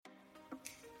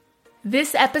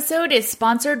This episode is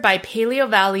sponsored by Paleo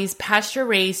Valley's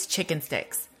pasture-raised chicken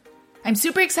sticks. I'm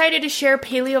super excited to share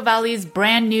Paleo Valley's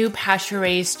brand new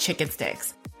pasture-raised chicken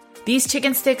sticks. These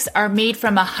chicken sticks are made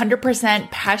from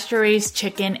 100% pasture-raised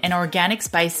chicken and organic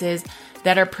spices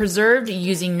that are preserved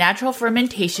using natural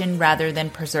fermentation rather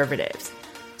than preservatives.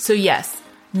 So yes,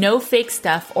 no fake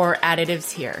stuff or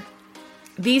additives here.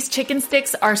 These chicken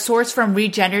sticks are sourced from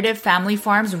regenerative family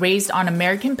farms raised on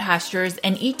American pastures,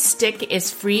 and each stick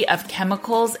is free of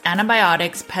chemicals,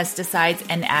 antibiotics, pesticides,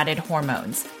 and added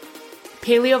hormones.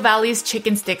 Paleo Valley's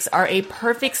chicken sticks are a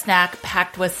perfect snack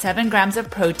packed with 7 grams of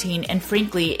protein and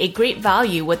frankly, a great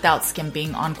value without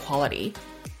skimping on quality.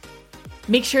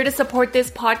 Make sure to support this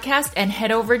podcast and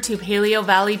head over to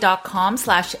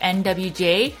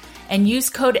paleovalley.com/NWJ and use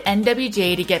code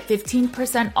NWJ to get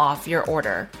 15% off your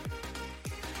order.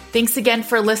 Thanks again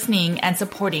for listening and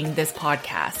supporting this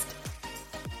podcast.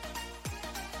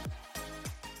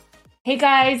 Hey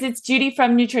guys, it's Judy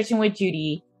from Nutrition with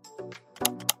Judy.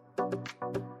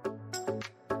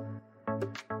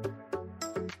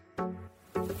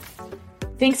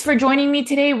 Thanks for joining me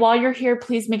today. While you're here,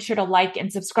 please make sure to like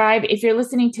and subscribe. If you're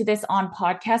listening to this on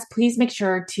podcast, please make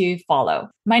sure to follow.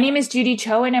 My name is Judy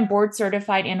Cho and I'm board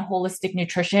certified in holistic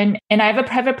nutrition. And I have a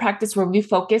private practice where we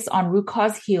focus on root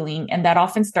cause healing. And that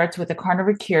often starts with a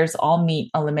carnivore cures all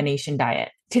meat elimination diet.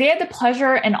 Today, I had the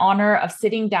pleasure and honor of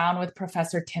sitting down with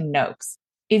Professor Tim Noakes.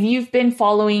 If you've been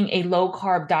following a low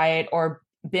carb diet or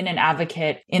been an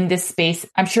advocate in this space,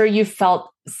 I'm sure you've felt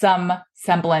some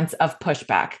semblance of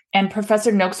pushback. And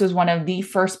Professor Noakes was one of the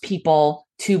first people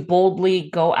to boldly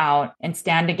go out and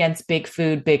stand against big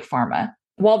food, big pharma.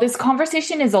 While this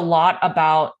conversation is a lot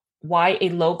about why a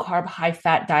low carb, high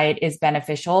fat diet is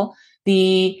beneficial,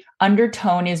 the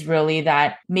undertone is really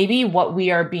that maybe what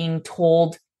we are being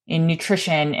told in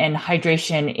nutrition and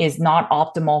hydration is not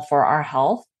optimal for our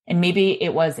health. And maybe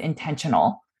it was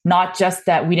intentional. Not just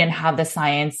that we didn't have the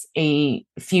science a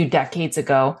few decades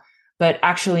ago, but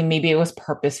actually maybe it was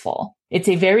purposeful. It's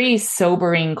a very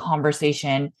sobering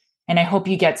conversation, and I hope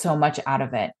you get so much out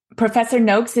of it. Professor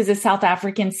Noakes is a South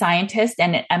African scientist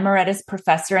and an emeritus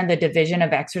professor in the Division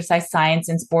of Exercise Science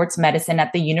and Sports Medicine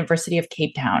at the University of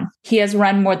Cape Town. He has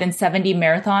run more than 70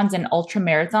 marathons and ultra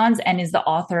marathons and is the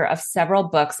author of several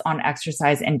books on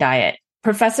exercise and diet.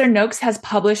 Professor Noakes has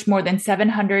published more than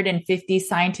 750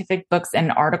 scientific books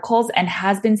and articles and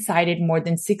has been cited more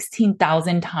than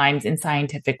 16,000 times in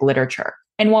scientific literature.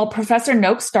 And while Professor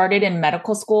Noakes started in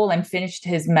medical school and finished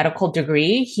his medical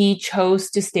degree, he chose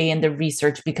to stay in the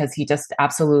research because he just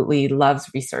absolutely loves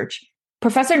research.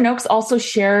 Professor Noakes also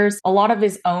shares a lot of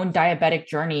his own diabetic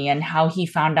journey and how he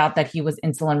found out that he was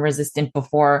insulin resistant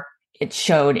before it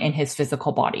showed in his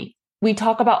physical body. We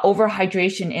talk about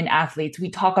overhydration in athletes.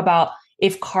 We talk about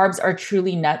if carbs are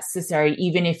truly necessary,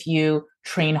 even if you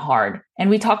train hard. And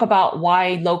we talk about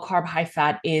why low carb, high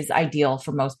fat is ideal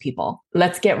for most people.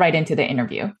 Let's get right into the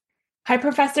interview. Hi,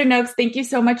 Professor Noakes. Thank you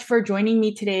so much for joining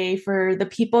me today. For the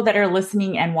people that are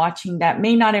listening and watching that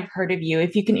may not have heard of you,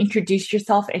 if you can introduce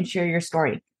yourself and share your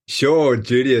story. Sure,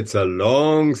 Judy, it's a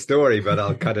long story, but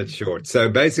I'll cut it short. So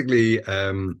basically,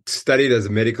 studied as a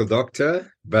medical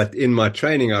doctor, but in my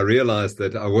training, I realized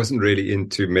that I wasn't really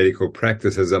into medical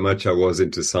practice as much I was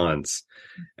into science,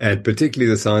 and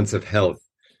particularly the science of health.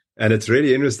 And it's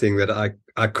really interesting that I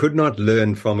could not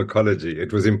learn pharmacology.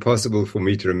 It was impossible for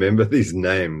me to remember these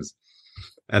names.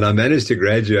 And I managed to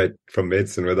graduate from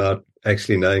medicine without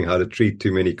actually knowing how to treat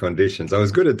too many conditions. I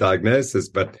was good at diagnosis,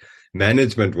 but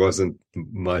management wasn't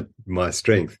my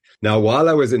strength. Now, while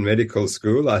I was in medical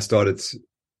school, I started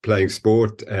playing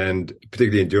sport and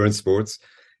particularly endurance sports.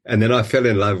 And then I fell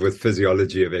in love with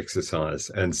physiology of exercise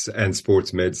and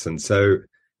sports medicine. So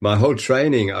my whole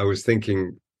training, I was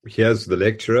thinking, here's the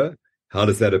lecturer. How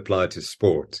does that apply to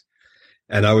sport?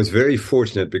 And I was very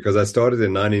fortunate because I started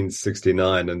in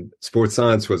 1969 and sports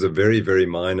science was a very, very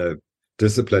minor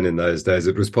discipline in those days.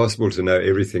 It was possible to know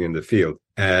everything in the field.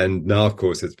 And now, of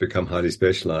course, it's become highly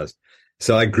specialized.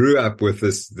 So I grew up with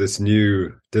this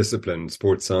new discipline,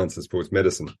 sports science and sports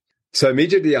medicine. So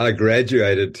immediately I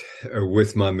graduated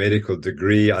with my medical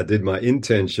degree. I did my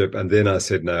internship and then I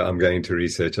said, no, I'm going to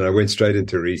research. And I went straight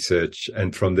into research.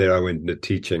 And from there, I went into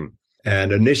teaching.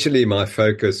 And initially, my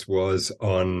focus was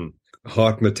on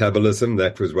heart metabolism.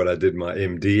 That was what I did my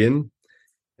MD in.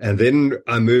 And then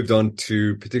I moved on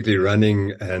to particularly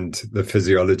running and the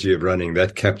physiology of running.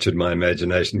 That captured my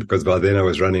imagination because by then I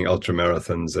was running ultra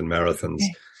marathons and marathons.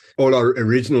 Okay. All our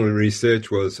original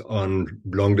research was on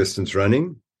long distance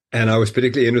running. And I was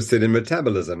particularly interested in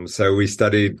metabolism. So we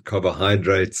studied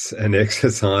carbohydrates and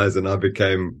exercise, and I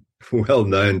became well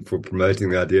known for promoting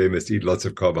the idea you must eat lots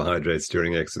of carbohydrates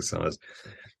during exercise.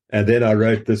 And then I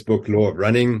wrote this book, Law of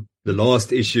Running, the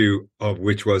last issue of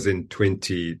which was in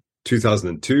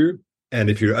 2002. And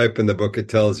if you open the book, it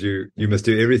tells you must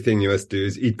do everything you must do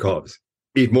is eat carbs,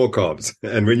 eat more carbs.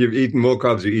 And when you've eaten more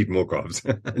carbs, you eat more carbs.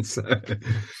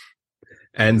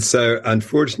 and so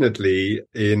unfortunately,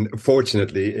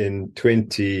 fortunately, in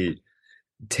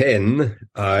 2010,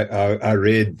 I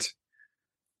read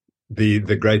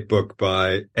the great book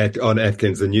on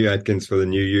Atkins, The New Atkins for the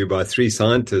New You, by 3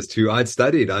 scientists who I'd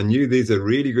studied. I knew these are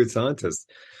really good scientists.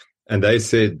 And they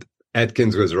said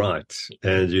Atkins was right,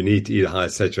 and you need to eat a high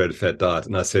saturated fat diet.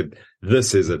 And I said,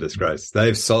 this is a disgrace.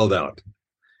 They've sold out.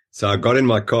 So I got in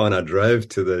my car and I drove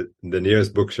to the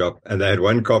nearest bookshop, and they had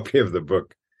one copy of the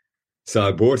book. So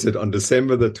I bought it on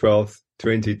December the 12th,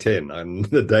 2010. And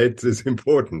the date is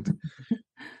important.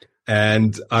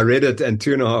 And I read it, and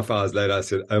 2.5 hours later, I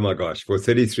said, oh my gosh, for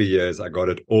 33 years, I got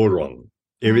it all wrong.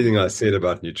 Everything I said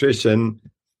about nutrition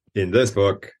in this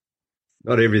book,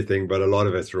 not everything, but a lot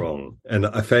of it's wrong. And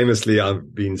I've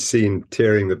been seen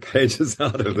tearing the pages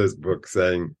out of this book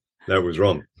saying that was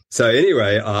wrong. So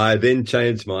anyway, I then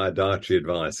changed my dietary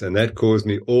advice, and that caused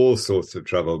me all sorts of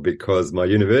trouble because my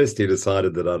university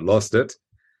decided that I'd lost it,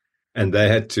 and they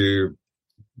had to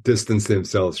distance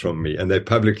themselves from me, and they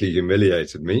publicly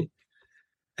humiliated me.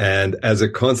 And as a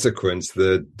consequence,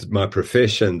 my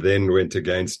profession then went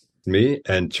against me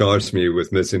and charged me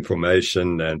with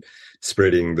misinformation and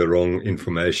spreading the wrong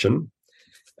information.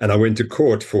 And I went to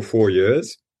court for 4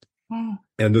 years. Wow.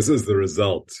 And this is the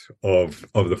result of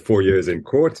the 4 years in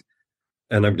court.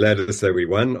 And I'm glad to say we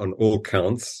won on all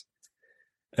counts.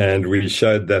 And we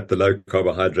showed that the low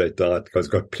carbohydrate diet has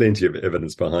got plenty of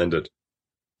evidence behind it.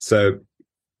 So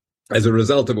as a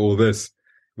result of all this,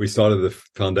 we started the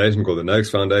foundation called the Noakes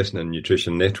Foundation and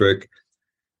Nutrition Network.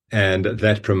 And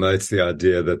that promotes the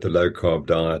idea that the low-carb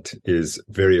diet is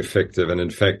very effective. And in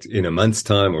fact, in a month's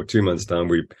time or 2 months' time,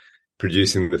 we're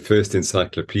producing the first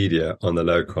encyclopedia on the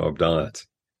low-carb diet,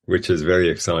 which is very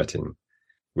exciting,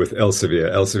 with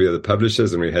Elsevier, the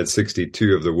publishers, and we had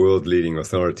 62 of the world-leading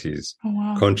authorities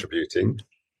contributing.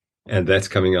 And that's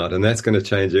coming out. And that's going to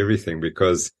change everything,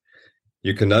 because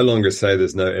you can no longer say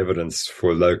there's no evidence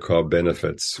for low-carb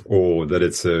benefits or that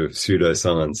it's a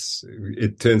pseudoscience.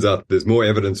 It turns out there's more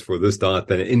evidence for this diet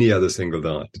than any other single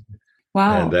diet.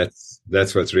 Wow. And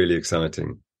that's what's really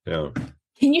exciting. Yeah.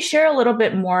 Can you share a little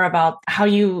bit more about how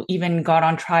you even got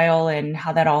on trial and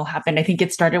how that all happened? I think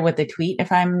it started with a tweet,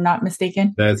 if I'm not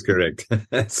mistaken. That's correct.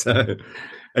 And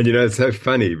it's so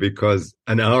funny because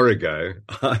an hour ago,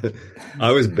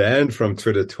 I was banned from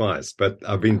Twitter twice, but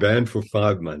I've been banned for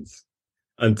 5 months.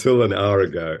 Until an hour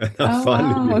ago, and I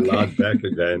finally been allowed back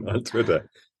again on Twitter.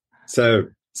 So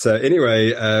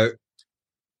anyway,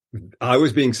 I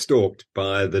was being stalked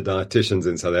by the dietitians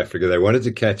in South Africa. They wanted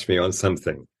to catch me on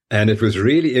something. And it was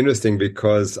really interesting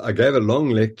because I gave a long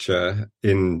lecture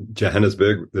in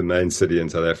Johannesburg, the main city in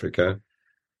South Africa.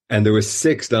 And there were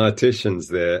 6 dietitians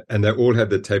there, and they all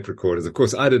had the tape recorders. Of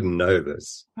course, I didn't know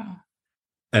this. Oh.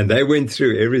 And they went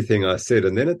through everything I said.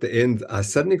 And then at the end, I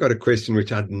suddenly got a question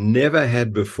which I'd never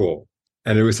had before.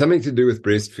 And it was something to do with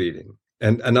breastfeeding.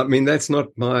 And I mean, that's not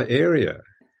my area.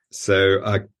 So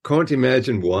I can't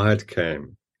imagine why it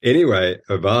came. Anyway,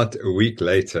 about a week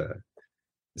later,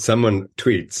 someone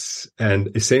tweets and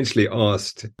essentially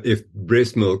asked if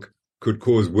breast milk could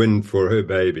cause wind for her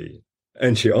baby.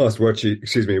 And she asked what she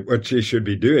should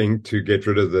be doing to get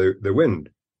rid of the wind.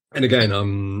 And again,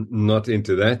 I'm not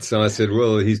into that. So I said,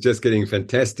 well, he's just getting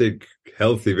fantastic,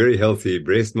 healthy, very healthy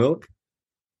breast milk.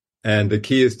 And the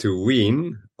key is to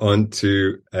wean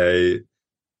onto a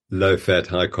low-fat,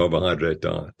 high-carbohydrate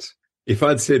diet. If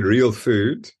I'd said real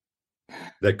food,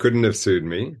 they couldn't have sued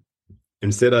me.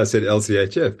 Instead, I said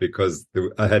LCHF because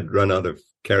I had run out of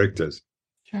characters.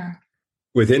 Sure.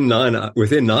 Within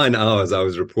 9 hours, I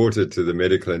was reported to the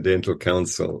Medical and Dental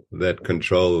Council that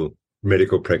control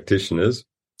medical practitioners.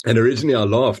 And originally I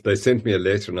laughed. They sent me a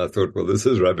letter and I thought, well, this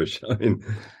is rubbish. I mean,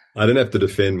 I don't have to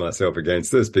defend myself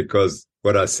against this because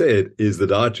what I said is the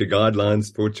dietary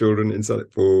guidelines for children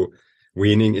for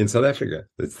weaning in South Africa.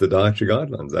 It's the dietary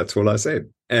guidelines. That's all I said.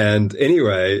 And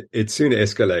anyway, it soon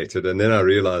escalated. And then I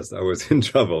realized I was in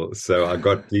trouble. So I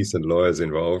got decent lawyers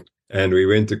involved and we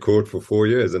went to court for 4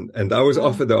 years. And I was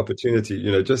offered the opportunity,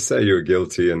 just say you're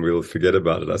guilty and we'll forget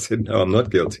about it. I said, no, I'm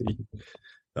not guilty.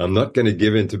 I'm not going to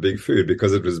give in to big food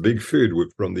because it was big food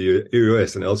from the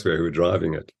US and elsewhere who were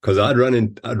driving it. Because I'd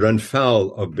run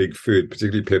foul of big food,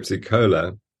 particularly Pepsi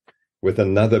Cola, with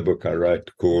another book I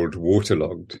wrote called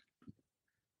Waterlogged.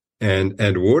 And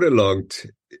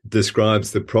Waterlogged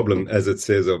describes the problem, as it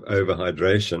says, of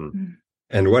overhydration. Mm.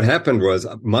 And what happened was,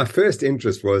 my first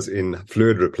interest was in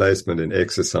fluid replacement in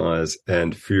exercise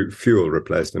and fuel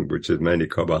replacement, which is mainly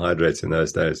carbohydrates in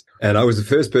those days. And I was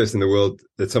the first person in the world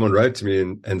that someone wrote to me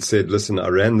and said, listen, I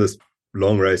ran this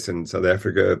long race in South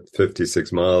Africa,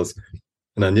 56 miles,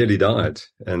 and I nearly died.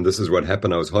 And this is what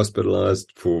happened. I was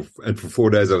hospitalized for 4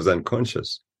 days I was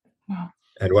unconscious. Wow.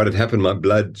 And what had happened, my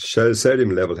blood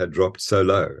sodium level had dropped so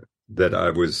low that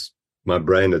my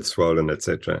brain had swollen,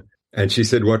 etc. And she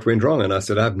said, what went wrong? And I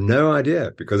said, I have no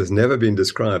idea, because it's never been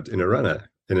described in a runner,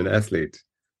 in an athlete.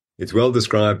 It's well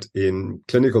described in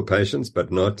clinical patients,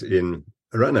 but not in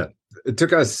a runner. It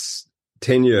took us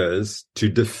 10 years to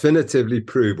definitively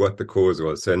prove what the cause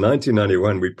was. So in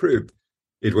 1991, we proved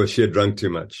it was she had drunk too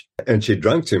much. And she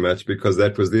drank too much because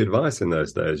that was the advice in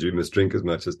those days. You must drink as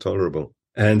much as tolerable.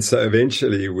 And so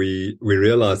eventually we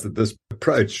realized that this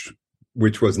approach,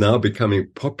 which was now becoming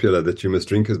popular, that you must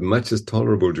drink as much as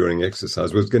tolerable during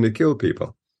exercise, was going to kill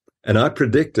people. And I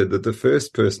predicted that the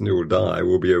first person who will die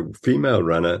will be a female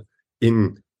runner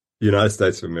in the United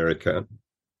States of America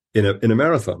in a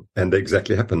marathon. And that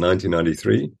exactly happened.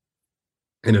 1993,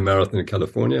 in a marathon in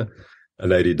California, a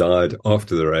lady died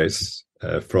after the race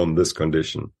from this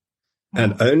condition.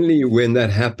 And only when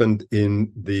that happened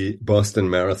in the Boston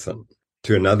Marathon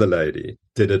to another lady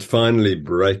did it finally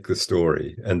break the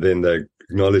story. And then they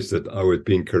acknowledged that I was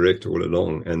being correct all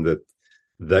along and that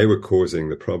they were causing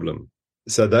the problem.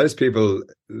 So those people,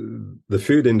 the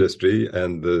food industry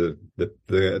and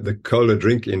the cola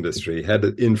drink industry had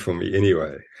it in for me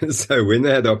anyway. So when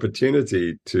they had the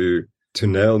opportunity to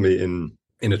nail me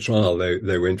in a trial,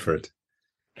 they went for it.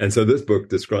 And so this book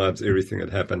describes everything that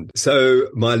happened. So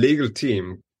my legal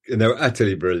team, and they were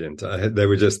utterly brilliant. They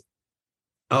were just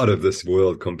out of this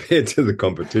world compared to the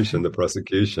competition, the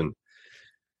prosecution.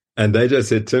 And they just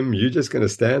said, Tim, you're just going to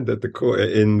stand in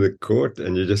the court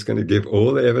and you're just going to give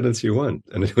all the evidence you want.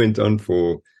 And it went on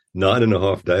for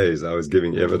 9.5 days. I was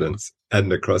giving evidence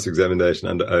and a cross-examination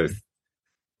under oath.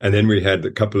 And then we had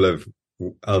a couple of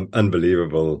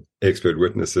unbelievable expert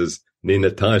witnesses,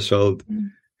 Nina Teichold,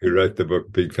 who wrote the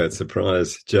book Big Fat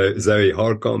Surprise, Zoe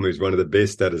Harcom, who's one of the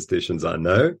best statisticians I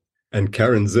know, and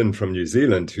Karen Zinn from New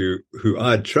Zealand, who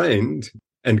I'd trained,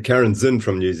 and Karen Zinn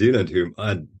from New Zealand, whom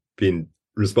I'd been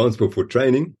responsible for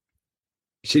training.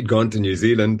 She'd gone to New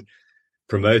Zealand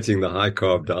promoting the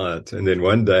high-carb diet. And then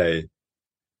one day,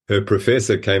 her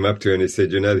professor came up to her and he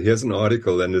said, here's an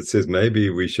article and it says maybe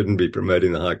we shouldn't be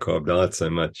promoting the high-carb diet so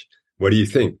much. What do you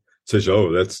think? So she said,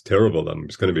 oh, that's terrible. I'm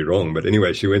just going to be wrong. But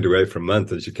anyway, she went away for a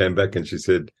month and she came back and she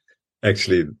said,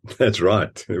 actually, that's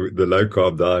right. The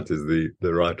low-carb diet is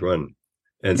the right one.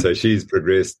 And so she's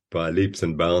progressed by leaps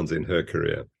and bounds in her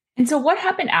career. And so what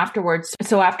happened afterwards?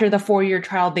 So after the 4-year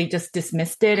trial, they just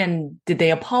dismissed it, and did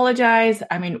they apologize?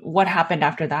 I mean, what happened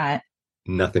after that?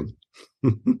 Nothing.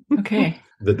 Okay.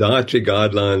 The dietary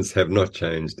guidelines have not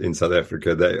changed in South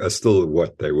Africa. They are still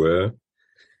what they were.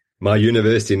 My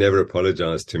university never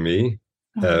apologized to me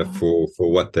for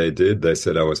what they did. They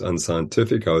said I was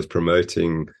unscientific. I was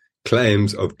promoting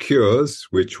claims of cures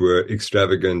which were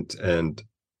extravagant and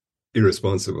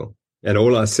irresponsible. And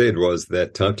all I said was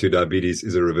that type 2 diabetes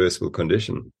is a reversible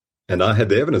condition. And I had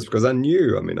the evidence because I knew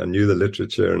the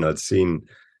literature and I'd seen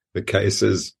the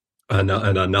cases. And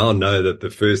I now know that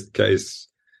the first case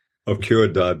of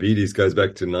cured diabetes goes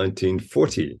back to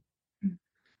 1940.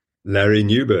 Larry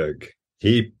Newberg,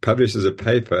 he publishes a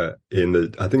paper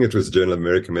in I think it was Journal of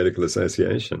American Medical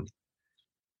Association.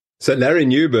 So Larry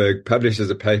Newberg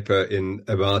publishes a paper in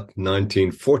about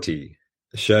 1940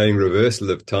 showing reversal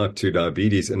of type 2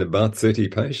 diabetes in about 30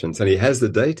 patients. And he has the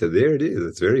data. There it is.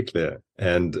 It's very clear.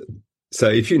 And so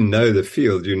if you know the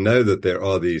field, you know that there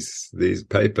are these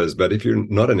papers. But if you're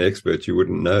not an expert, you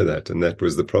wouldn't know that. And that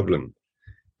was the problem.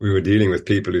 We were dealing with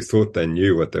people who thought they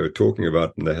knew what they were talking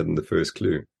about and they hadn't the first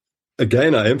clue.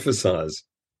 Again, I emphasize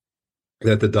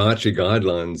that the dietary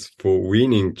guidelines for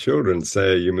weaning children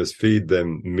say you must feed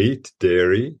them meat,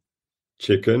 dairy,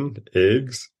 chicken,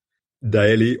 eggs,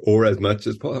 daily or as much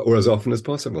as or as often as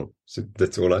possible. So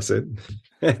that's all I said.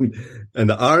 And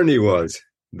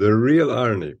the real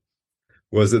irony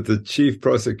was that the chief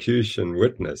prosecution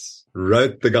witness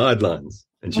wrote the guidelines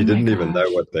and she didn't even know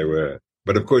what they were.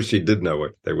 But of course she did know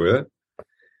what they were,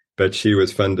 but she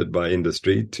was funded by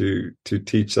industry to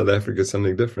teach South Africa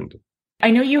something different. I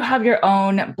know you have your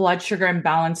own blood sugar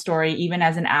imbalance story, even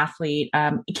as an athlete.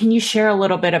 Can you share a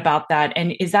little bit about that?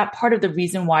 And is that part of the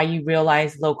reason why you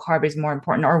realized low carb is more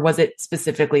important, or was it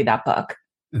specifically that book?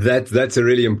 That's a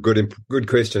really good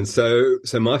question. So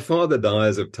my father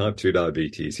dies of type 2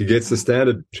 diabetes. He gets the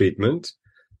standard treatment,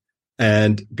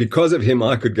 And because of him,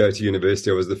 I could go to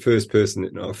university. I was the first person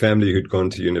in our family who'd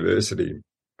gone to university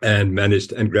and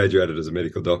managed and graduated as a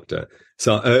medical doctor.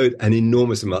 So I owed an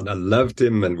enormous amount. I loved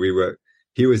him, and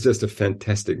he was just a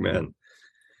fantastic man.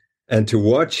 And to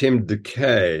watch him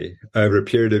decay over a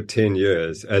period of 10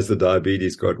 years as the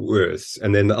diabetes got worse,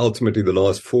 and then ultimately the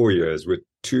last 4 years were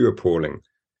too appalling.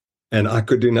 And I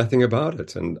could do nothing about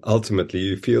it. And ultimately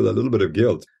you feel a little bit of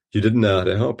guilt. You didn't know how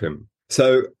to help him.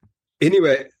 So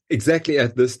anyway, exactly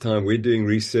at this time, we're doing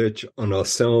research on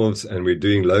ourselves, and we're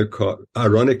doing low carb.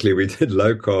 Ironically, we did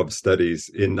low carb studies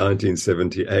in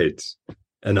 1978,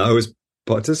 and I was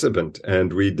participant,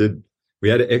 and we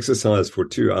had to exercise for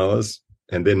 2 hours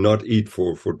and then not eat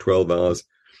for 12 hours.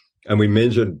 And we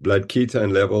measured blood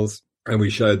ketone levels, and we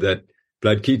showed that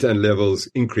blood ketone levels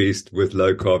increased with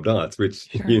low carb diets, which,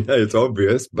 sure, it's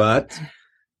obvious, but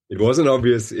it wasn't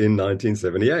obvious in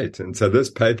 1978. And so this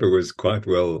paper was quite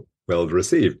well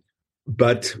received.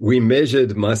 But we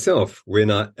measured myself when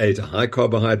I ate a high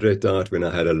carbohydrate diet, when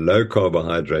I had a low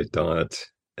carbohydrate diet,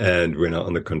 and when I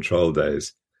on the control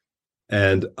days.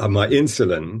 And my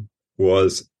insulin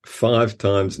was 5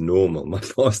 times normal. My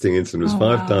fasting insulin was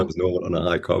 5 times normal on a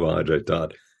high carbohydrate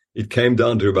diet. It came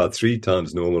down to about 3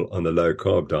 times normal on the low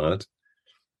carb diet,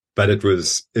 but it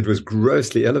was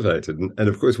grossly elevated. And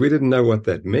of course, we didn't know what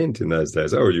that meant in those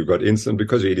days. Oh, you've got insulin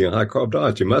because you're eating a high carb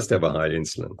diet. You must have a high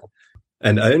insulin.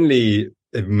 And only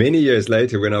many years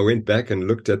later, when I went back and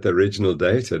looked at the original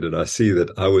data, did I see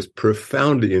that I was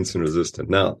profoundly insulin resistant.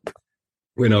 Now,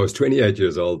 when I was 28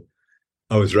 years old,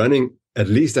 I was running at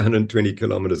least 120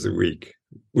 kilometers a week,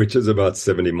 which is about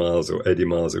 70 miles or 80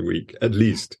 miles a week, at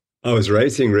least. I was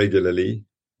racing regularly.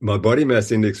 My body mass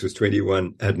index was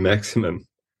 21 at maximum,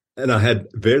 and I had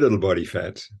very little body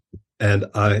fat, and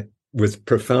I was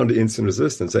profoundly insulin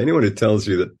resistant. So anyone who tells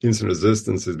you that insulin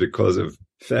resistance is because of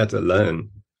fat alone,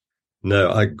 no,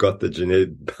 I got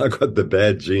the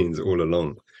bad genes all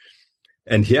along.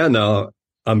 And here now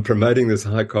I'm promoting this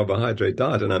high carbohydrate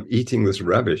diet, and I'm eating this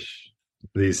rubbish,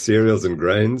 these cereals and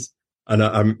grains. And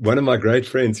I'm one of my great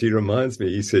friends, he reminds me,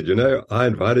 he said, I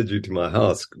invited you to my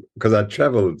house because I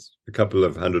traveled a couple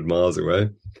of 100 miles away,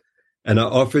 and I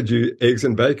offered you eggs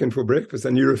and bacon for breakfast,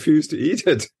 and you refused to eat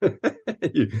it.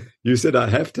 You said, I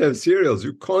have to have cereals.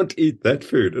 You can't eat that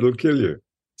food. It'll kill you.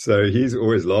 So he's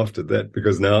always laughed at that,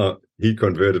 because now he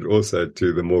converted also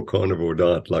to the more carnivore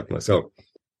diet like myself.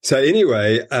 So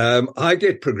anyway, I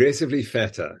get progressively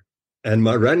fatter, and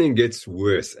my running gets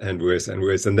worse and worse and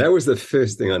worse. And that was the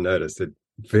first thing I noticed, that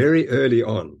very early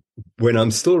on, when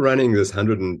I'm still running this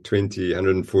 120,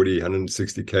 140,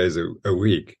 160 Ks a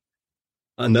week,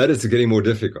 I noticed it's getting more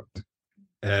difficult,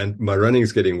 and my running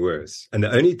is getting worse. And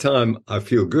the only time I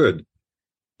feel good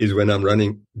is when I'm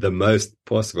running the most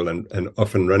possible, and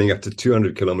often running up to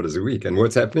 200 kilometers a week. And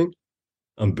what's happening?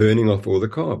 I'm burning off all the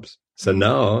carbs. So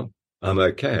now I'm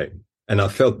okay. And I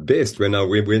felt best when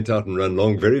we went out and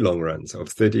run very long runs of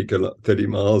 30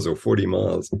 miles or 40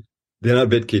 miles. Then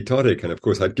I'd get ketotic. And of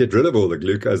course, I'd get rid of all the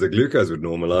glucose. The glucose would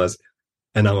normalize,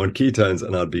 and I'm on ketones,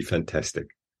 and I'd be fantastic.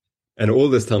 And all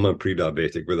this time I'm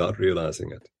pre-diabetic without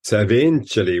realizing it. So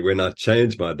eventually, when I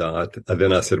changed my diet,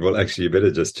 then I said, well, actually, you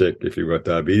better just check if you've got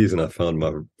diabetes. And I found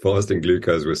my fasting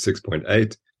glucose was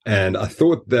 6.8. And I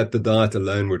thought that the diet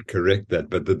alone would correct that.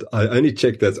 But I only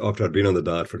checked that after I'd been on the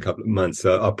diet for a couple of months.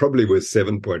 So I probably was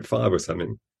 7.5 or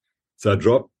something. So I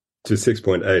dropped to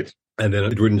 6.8. And then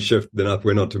it wouldn't shift. Then I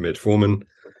went on to metformin,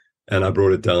 and I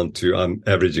brought it down to, I'm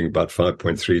averaging about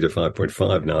 5.3 to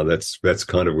 5.5 now. That's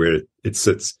kind of where it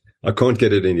sits. I can't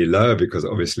get it any lower, because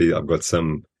obviously I've got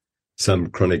some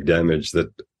chronic damage that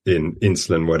in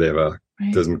insulin, whatever,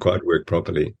 right, doesn't quite work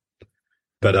properly.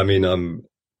 But I mean,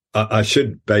 I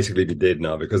should basically be dead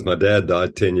now, because my dad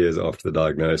died 10 years after the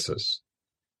diagnosis.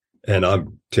 And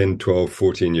I'm 10, 12,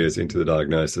 14 years into the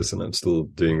diagnosis, and I'm still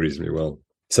doing reasonably well.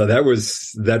 So that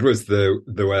was the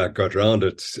way I got around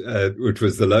it, which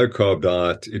was the low carb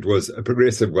diet. It was a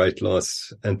progressive weight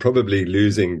loss, and probably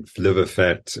losing liver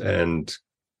fat and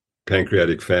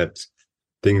pancreatic fat.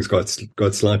 Things got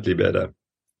slightly better,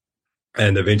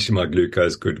 and eventually my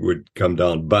glucose would come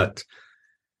down. But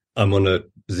I'm on a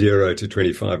 0 to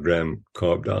 25 gram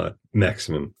carb diet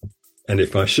maximum, and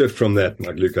if I shift from that,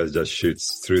 my glucose just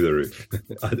shoots through the roof.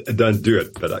 I don't do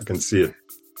it, but I can see it.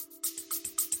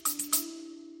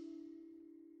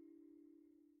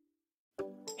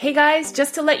 Hey guys,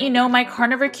 just to let you know, my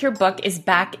Carnivore Cure book is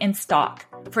back in stock.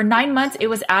 For 9 months, it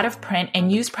was out of print,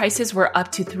 and used prices were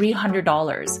up to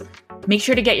 $300. Make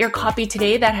sure to get your copy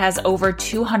today that has over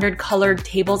 200 colored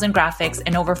tables and graphics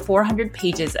and over 400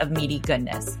 pages of meaty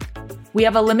goodness. We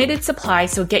have a limited supply,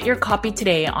 so get your copy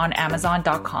today on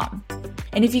Amazon.com.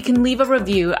 And if you can leave a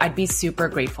review, I'd be super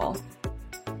grateful.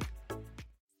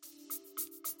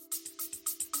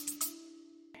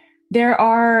 There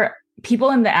are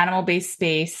people in the animal-based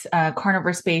space,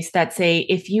 carnivore space, that say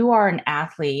if you are an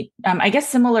athlete, I guess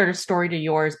similar story to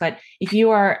yours, but if you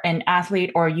are an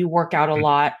athlete or you work out a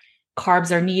lot,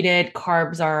 carbs are needed,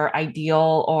 carbs are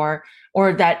ideal,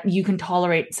 or that you can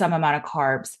tolerate some amount of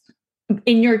carbs.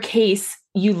 In your case,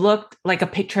 you looked like a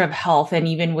picture of health, and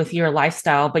even with your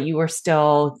lifestyle, but you were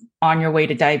still on your way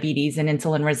to diabetes and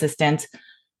insulin resistance.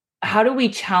 How do we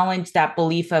challenge that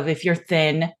belief of if you're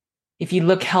thin, if you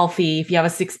look healthy, if you have a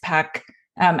six-pack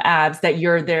abs, that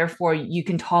you're therefore you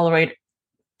can tolerate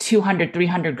 200,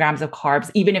 300 grams of carbs,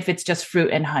 even if it's just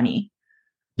fruit and honey?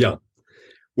 Yeah.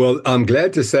 Well, I'm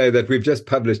glad to say that we've just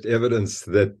published evidence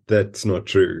that that's not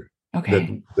true.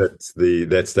 Okay.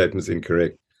 That statement's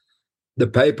incorrect. The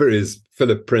paper is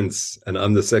Philip Prince, and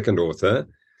I'm the second author,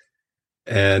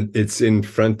 and it's in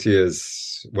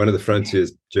Frontiers, one of the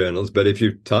Frontiers journals. But if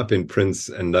you type in Prince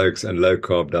and Noakes and low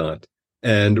carb diet,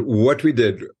 and what we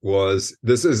did was,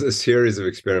 this is a series of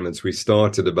experiments we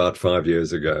started about 5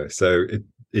 years ago. So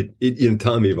it in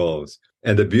time evolves.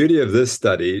 And the beauty of this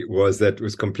study was that it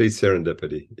was complete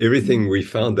serendipity. Everything we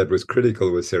found that was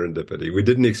critical was serendipity. We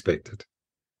didn't expect it.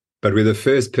 But we're the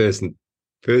first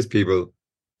people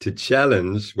to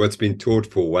challenge what's been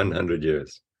taught for 100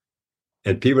 years.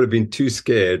 And people have been too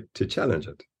scared to challenge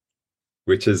it,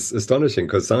 which is astonishing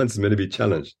because science is meant to be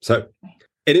challenged. So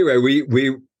anyway,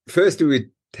 we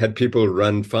had people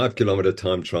run 5-kilometer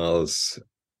time trials,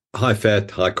 high fat,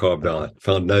 high carb diet,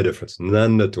 found no difference,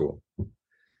 none at all.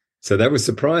 So that was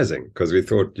surprising because we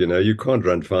thought, you can't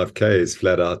run 5Ks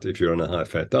flat out if you're on a high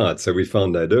fat diet. So we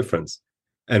found no difference.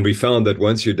 And we found that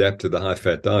once you adapt to the high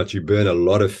fat diet, you burn a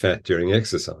lot of fat during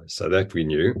exercise. So that we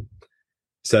knew.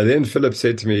 So then Philip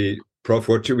said to me, Prof,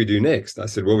 what should we do next? I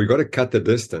said, well, we've got to cut the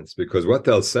distance, because what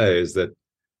they'll say is that,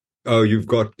 oh, you've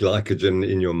got glycogen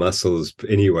in your muscles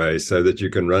anyway, so that you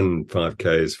can run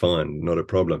 5K is fine, not a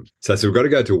problem. So we've got to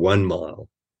go to 1 mile.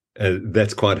 And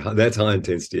that's high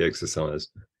intensity exercise,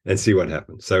 and see what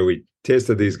happens. So we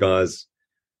tested these guys,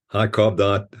 high carb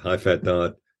diet, high fat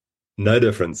diet, no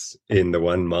difference in the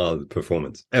 1 mile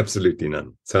performance, absolutely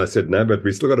none. So I said, no, but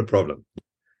we still got a problem,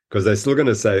 because they're still going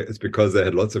to say it's because they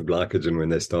had lots of glycogen when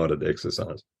they started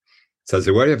exercise. So I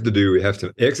said, what do you have to do? We have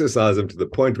to exercise them to the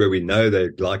point where we know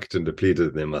they're glycogen depleted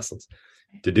in their muscles.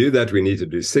 To do that, we need to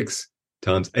do 6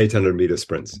 times 800-meter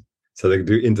sprints. So they can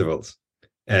do intervals.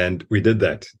 And we did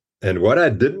that. And what I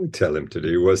didn't tell him to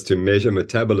do was to measure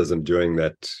metabolism during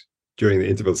the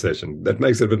interval session. That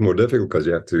makes it a bit more difficult because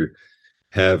you have to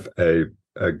have a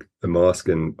mask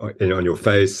on your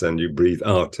face, and you breathe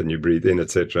out and you breathe in,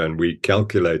 etc. And we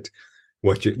calculate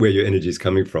where your energy is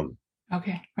coming from.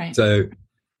 Okay, right. So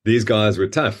these guys were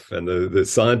tough, and the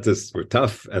scientists were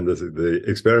tough, and the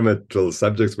experimental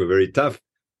subjects were very tough,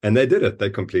 and they did it. They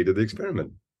completed the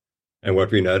experiment. And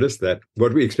what we noticed,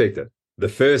 what we expected. The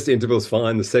first interval's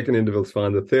fine, the second interval's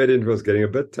fine, the third interval's getting a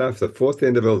bit tough, the fourth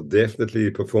interval,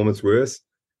 definitely performance worse.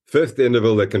 Fifth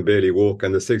interval, they can barely walk,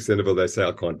 and the sixth interval, they say,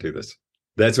 I can't do this.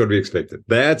 That's what we expected.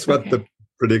 That's what the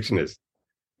prediction is.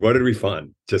 What did we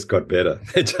find? Just got better.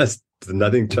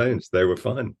 Nothing changed. They were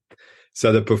fine.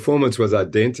 So the performance was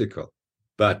identical,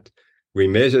 but we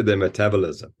measured their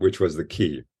metabolism, which was the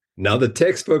key. Now, the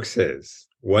textbook says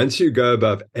once you go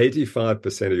above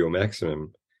 85% of your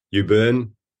maximum, you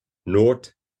burn 0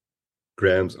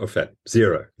 grams of fat.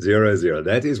 0.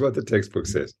 That is what the textbook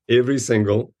says. Every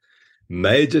single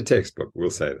major textbook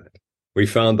will say that. We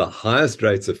found the highest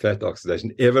rates of fat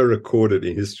oxidation ever recorded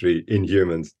in history in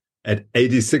humans at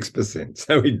 86%.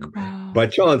 So by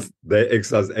chance, they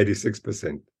exercised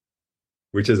 86%,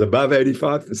 which is above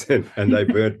 85%, and they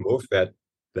burnt more fat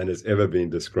than has ever been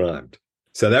described.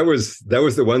 So that was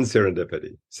the one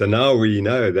serendipity. So now we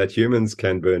know that humans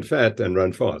can burn fat and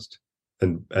run fast,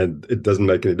 and it doesn't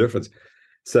make any difference.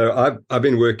 So I've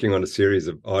been working on a series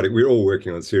of articles. We're all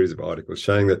working on a series of articles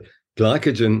showing that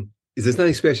glycogen there's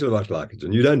nothing special about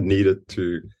glycogen. You don't need it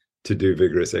to do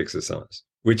vigorous exercise,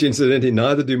 which incidentally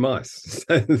neither do mice.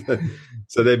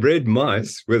 So they bred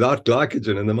mice without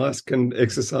glycogen, and the mice can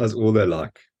exercise all they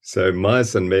like. So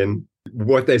mice and men,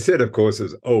 what they said, of course,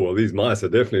 is, oh, well, these mice are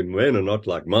definitely, men are not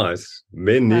like mice.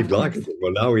 Men need glycogen.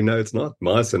 Well, now we know it's not.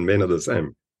 Mice and men are the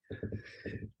same.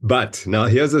 But now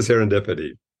here's the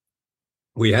serendipity.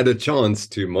 We had a chance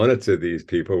to monitor these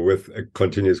people with a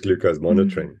continuous glucose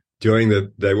monitoring.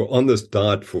 They were on this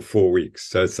diet for 4 weeks.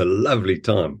 So it's a lovely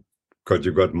time because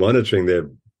you've got monitoring their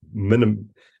minimum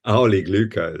hourly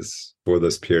glucose for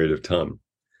this period of time.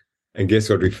 And guess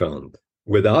what we found?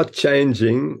 without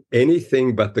changing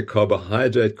anything but the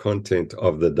carbohydrate content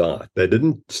of the diet. They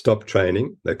didn't stop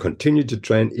training. They continued to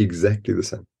train exactly the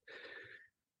same.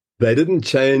 They didn't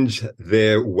change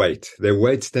their weight. Their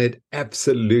weight stayed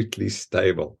absolutely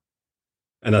stable.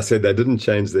 And I said they didn't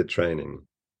change their training.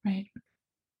 Right.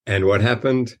 And what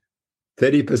happened?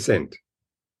 30%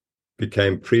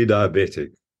 became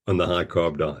pre-diabetic on the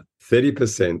high-carb diet.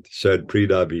 30% showed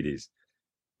pre-diabetes.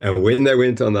 And when they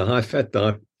went on the high-fat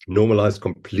diet, normalized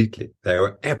completely. They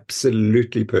were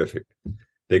absolutely perfect.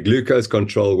 Their glucose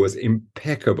control was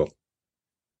impeccable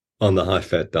on the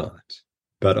high-fat diet.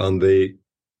 But on the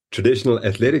traditional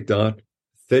athletic diet,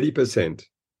 30%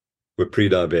 were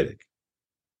pre-diabetic.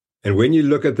 And when you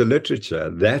look at the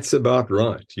literature, that's about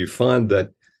right. You find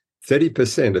that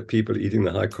 30% of people eating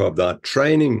the high-carb diet,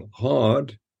 training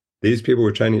hard, these people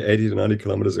were training 80 to 90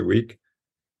 kilometers a week.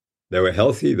 They were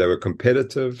healthy, they were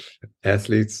competitive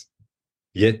athletes,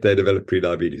 yet they developed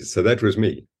prediabetes. So that was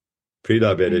me,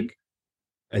 pre-diabetic.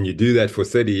 Mm-hmm. And you do that for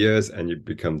 30 years and you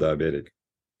become diabetic.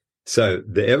 So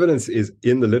the evidence is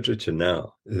in the literature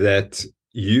now that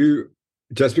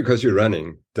just because you're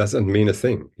running doesn't mean a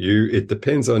thing. It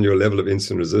depends on your level of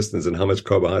insulin resistance and how much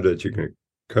carbohydrate you can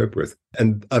cope with.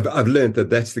 And I've learned that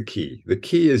that's the key. The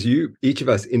key is each of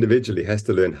us individually has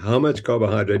to learn how much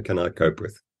carbohydrate can I cope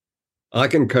with. I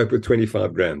can cope with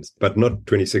 25 grams, but not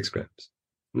 26 grams.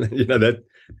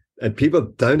 And people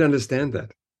don't understand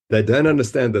that. They don't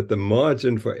understand that the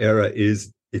margin for error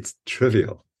it's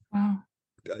trivial. Wow.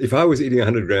 If I was eating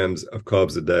 100 grams of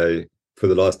carbs a day for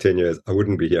the last 10 years, I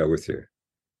wouldn't be here with you.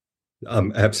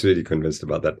 I'm absolutely convinced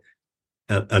about that.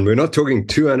 And we're not talking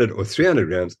 200 or 300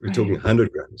 grams. We're talking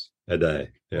 100 grams a day,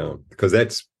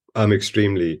 because I'm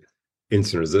extremely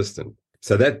insulin resistant.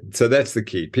 So that's the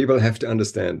key. People have to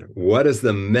understand what is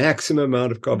the maximum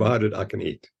amount of carbohydrate I can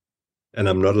eat. And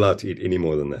I'm not allowed to eat any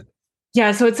more than that.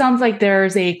 Yeah. So it sounds like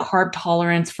there's a carb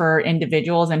tolerance for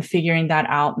individuals, and figuring that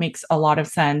out makes a lot of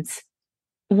sense.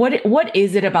 What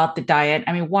is it about the diet?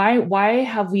 I mean, why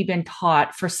have we been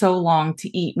taught for so long to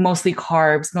eat mostly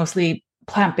carbs, mostly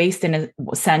plant-based in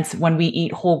a sense? When we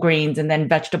eat whole grains and then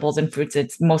vegetables and fruits,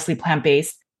 it's mostly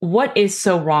plant-based. What is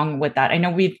so wrong with that? I know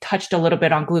we've touched a little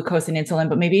bit on glucose and insulin,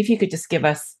 but maybe if you could just give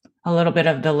us a little bit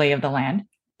of the lay of the land.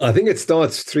 I think it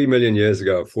starts 3 million years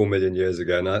ago, 4 million years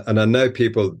ago. And I know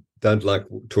people don't like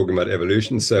talking about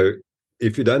evolution. So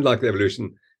if you don't like the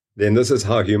evolution, then this is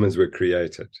how humans were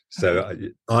created. So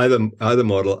either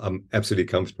model I'm absolutely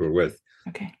comfortable with.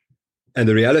 Okay. And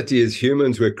the reality is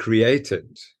humans were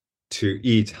created to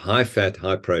eat high fat,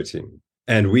 high protein.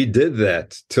 And we did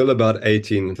that till about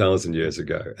 18,000 years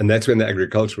ago. And that's when the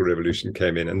agricultural revolution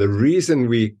came in. And the reason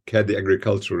we had the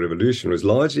agricultural revolution was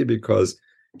largely because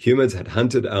humans had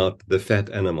hunted out the fat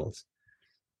animals.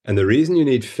 And the reason you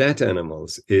need fat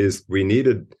animals is we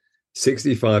needed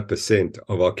 65%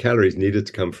 of our calories needed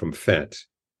to come from fat,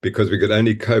 because we could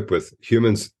only cope with,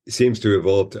 humans seems to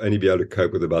evolve to only be able to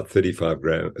cope with about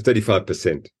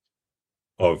 35%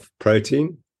 of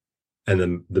protein. And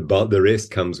then the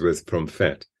rest comes from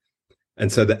fat. And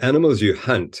so the animals you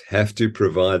hunt have to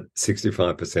provide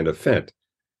 65% of fat.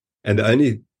 And the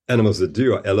only animals that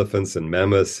do are elephants and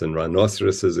mammoths and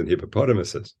rhinoceroses and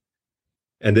hippopotamuses.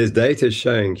 And there's data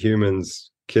showing humans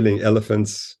killing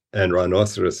elephants and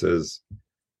rhinoceroses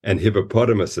and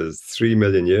hippopotamuses 3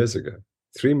 million years ago.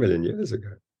 3 million years ago.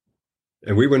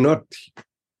 And we were not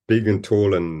big and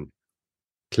tall and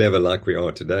clever like we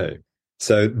are today.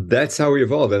 So that's how we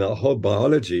evolved. And our whole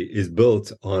biology is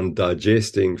built on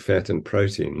digesting fat and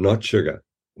protein, not sugar.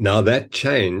 Now that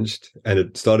changed, and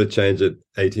it started changing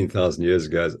 18,000 years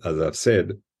ago, as I've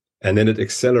said, and then it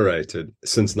accelerated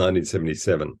since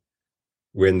 1977,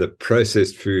 when the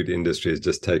processed food industry has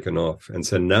just taken off. And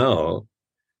so now,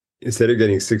 instead of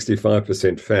getting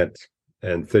 65% fat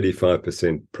and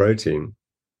 35% protein,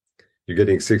 you're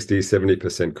getting 60,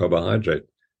 70% carbohydrate.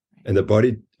 And the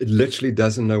body, it literally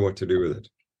doesn't know what to do with it.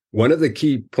 One of the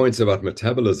key points about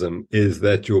metabolism is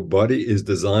that your body is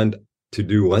designed to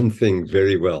do one thing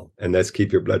very well, and that's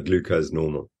keep your blood glucose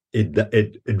normal.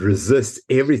 It resists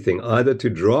everything, either to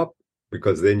drop,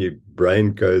 because then your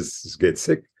brain gets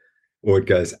sick, or it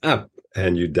goes up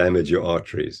and you damage your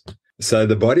arteries. So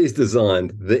the body is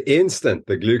designed, the instant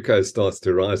the glucose starts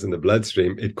to rise in the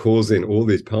bloodstream, it calls in all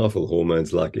these powerful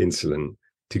hormones like insulin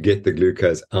to get the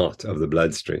glucose out of the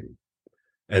bloodstream.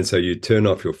 And so you turn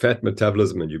off your fat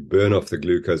metabolism and you burn off the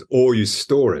glucose, or you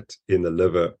store it in the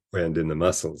liver and in the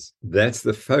muscles. That's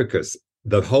the focus,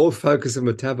 the whole focus of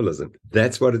metabolism.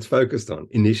 That's what it's focused on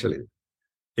initially.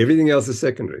 Everything else is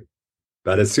secondary.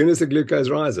 But as soon as the glucose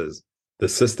rises, the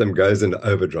system goes into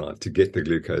overdrive to get the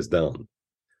glucose down.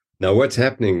 Now, what's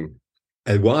happening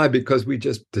And why? Because we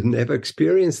just didn't ever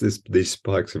experience these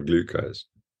spikes of glucose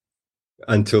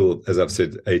until, as I've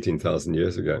said, 18,000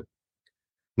 years ago.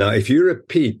 Now, if you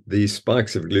repeat these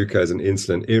spikes of glucose and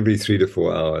insulin every 3 to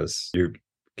 4 hours, you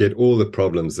get all the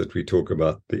problems that we talk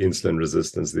about, the insulin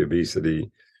resistance, the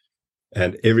obesity,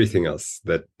 and everything else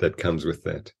that comes with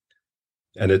that.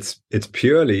 And it's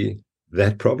purely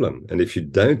that problem. And if you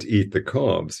don't eat the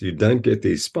carbs, you don't get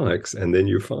these spikes, and then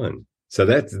you're fine. So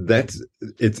that's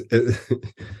it's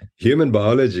human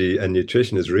biology and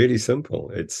nutrition is really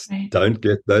simple. It's right. Don't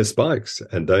get those spikes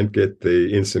and don't get the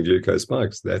instant glucose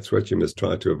spikes. That's what you must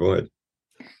try to avoid.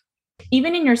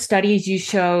 Even in your studies, you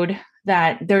showed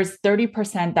that there's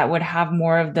 30% that would have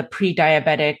more of the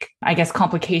pre-diabetic, I guess,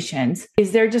 complications.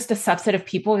 Is there just a subset of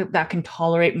people that can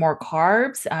tolerate more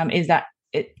carbs? Is that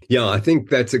it? Yeah, I think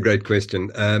that's a great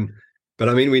question. But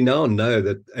I mean, we now know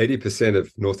that 80%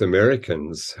 of North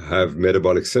Americans have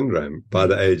metabolic syndrome by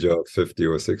the age of 50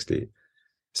 or 60.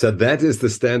 So that is the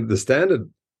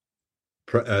standard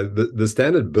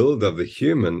build of the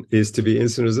human is to be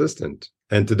insulin resistant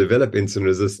and to develop insulin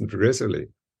resistant progressively.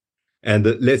 And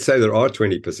let's say there are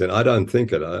 20%. I don't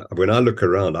think it. When I look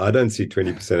around, I don't see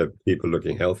 20% of people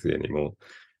looking healthy anymore.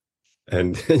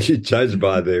 And you judge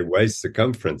by their waist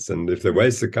circumference. And if the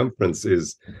waist circumference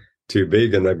is too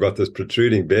big and they've got this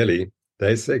protruding belly,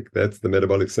 they're sick. That's the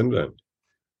metabolic syndrome.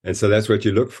 And so that's what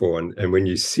you look for. And when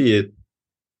you see it,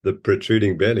 the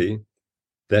protruding belly,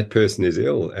 that person is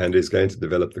ill and is going to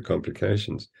develop the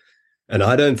complications. And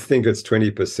I don't think it's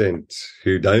 20%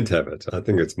 who don't have it. I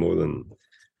think it's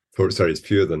it's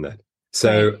fewer than that.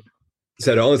 So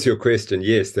to answer your question,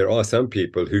 yes, there are some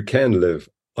people who can live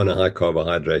on a high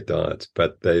carbohydrate diet,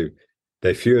 but they're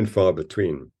few and far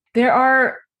between. There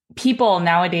are people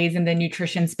nowadays in the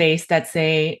nutrition space that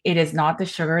say it is not the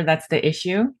sugar that's the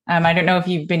issue. I don't know if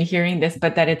you've been hearing this,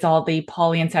 but that it's all the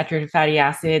polyunsaturated fatty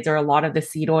acids or a lot of the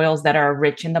seed oils that are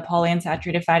rich in the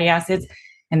polyunsaturated fatty acids.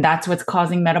 And that's what's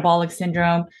causing metabolic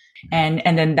syndrome. And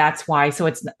then that's why. So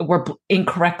we're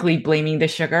incorrectly blaming the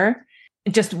sugar.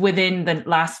 Just within the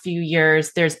last few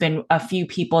years, there's been a few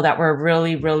people that were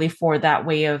really, really for that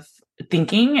way of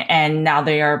thinking. And now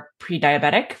they are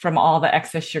pre-diabetic from all the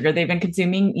excess sugar they've been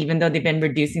consuming, even though they've been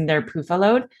reducing their PUFA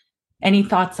load. Any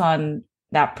thoughts on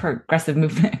that progressive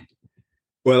movement?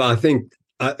 Well, I think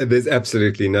there's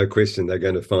absolutely no question they're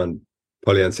going to find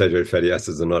polyunsaturated fatty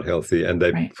acids are not healthy, and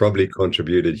they've probably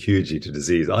contributed hugely to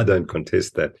disease. I don't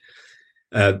contest that.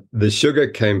 The sugar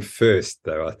came first,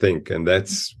 though, I think, and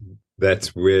that's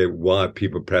why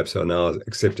people perhaps are now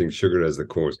accepting sugar as the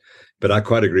cause. But I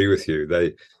quite agree with you.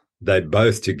 They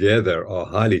both together are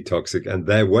highly toxic, and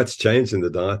what's changed in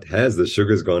the diet has the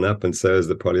sugar's gone up, and so has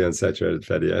the polyunsaturated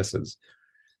fatty acids.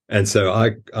 And so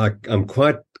I'm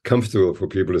quite comfortable for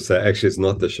people to say, actually, it's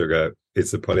not the sugar,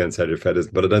 it's the polyunsaturated fatty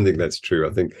acids. But I don't think that's true.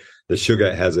 I think the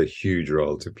sugar has a huge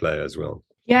role to play as well.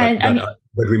 Yeah,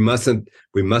 but we mustn't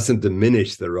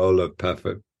diminish the role of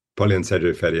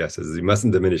polyunsaturated fatty acids. We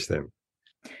mustn't diminish them.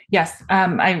 Yes,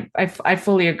 I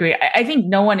fully agree. I think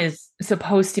no one is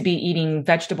supposed to be eating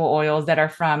vegetable oils that are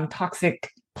from toxic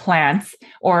plants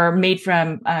or made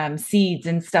from seeds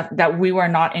and stuff that we were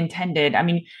not intended. I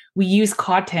mean, we use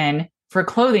cotton for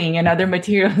clothing and other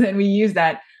materials, and we use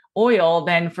that oil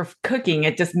then for cooking.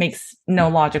 It just makes no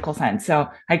logical sense. So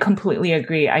I completely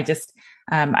agree. I just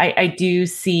I do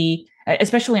see,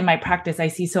 especially in my practice, I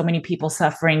see so many people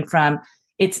suffering from.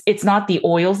 It's not the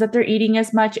oils that they're eating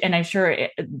as much, and I'm sure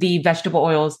the vegetable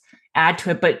oils add to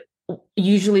it, but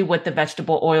usually with the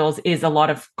vegetable oils is a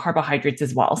lot of carbohydrates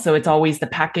as well. So it's always the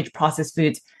packaged processed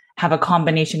foods have a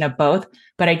combination of both,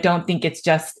 but I don't think it's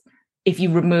just if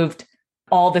you removed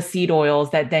all the seed oils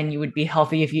that then you would be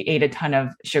healthy if you ate a ton of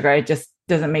sugar. It just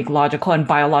doesn't make logical and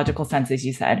biological sense, as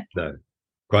you said. No,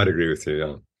 quite agree with you,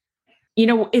 yeah. You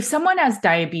know, if someone has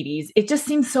diabetes, it just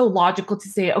seems so logical to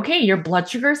say, okay, your blood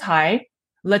sugar is high.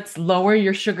 Let's lower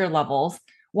your sugar levels.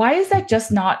 Why is that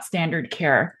just not standard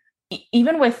care?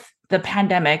 Even with the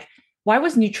pandemic, why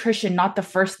was nutrition not the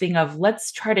first thing of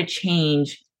let's try to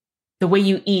change the way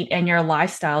you eat and your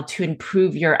lifestyle to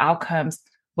improve your outcomes,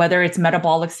 whether it's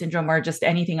metabolic syndrome or just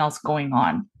anything else going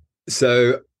on?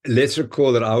 So let's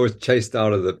recall that I was chased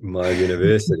out of my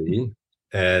university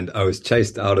and I was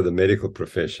chased out of the medical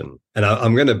profession. And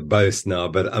I'm going to boast now,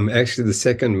 but I'm actually the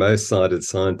second most cited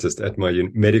scientist at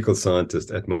medical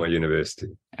scientist at my university.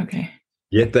 Okay.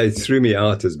 Yet they threw me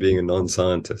out as being a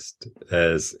non-scientist,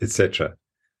 as etc.,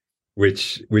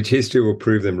 which history will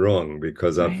prove them wrong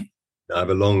because I have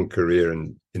a long career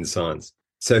in science.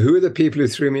 So who are the people who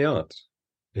threw me out?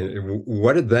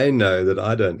 What did they know that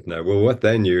I don't know? Well, what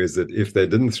they knew is that if they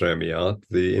didn't throw me out,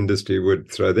 the industry would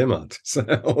throw them out,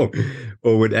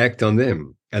 or would act on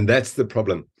them. And that's the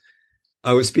problem.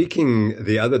 I was speaking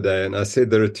the other day and I said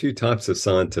there are two types of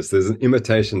scientists. There's an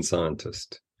imitation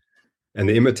scientist, and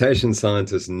the imitation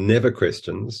scientist never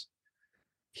questions.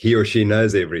 He or she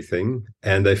knows everything,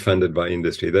 and they're funded by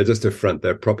industry. They're just a front.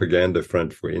 They're a propaganda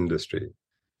front for industry.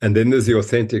 And then there's the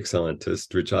authentic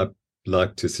scientist, which I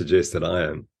like to suggest that I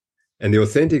am. And the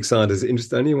authentic scientist is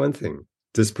interested in only one thing: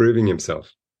 disproving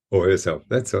himself or herself.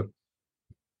 That's it.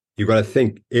 You've got to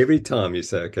think every time you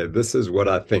say, okay, this is what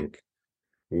I think.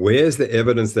 Where's the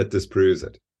evidence that disproves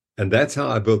it? And that's how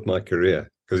I built my career.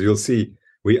 Because you'll see,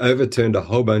 we overturned a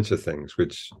whole bunch of things,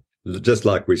 which, just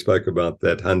like we spoke about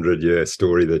that 100-year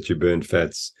story that you burn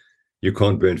fats, you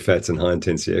can't burn fats in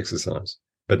high-intensity exercise.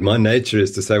 But my nature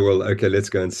is to say, well, okay, let's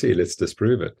go and see, let's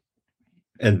disprove it.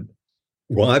 And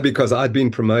why? Because I'd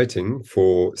been promoting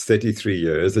for 33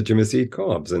 years that you must eat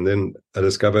carbs. And then I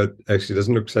discovered actually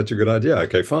doesn't look such a good idea.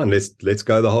 Okay, fine, let's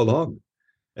go the whole hog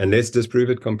and let's disprove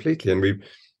it completely. And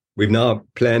we've now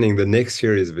planning the next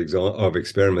series of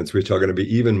experiments, which are going to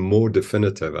be even more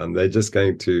definitive. And they're just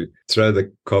going to throw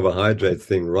the carbohydrate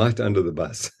thing right under the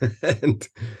bus. and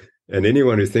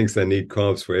anyone who thinks they need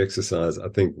carbs for exercise, I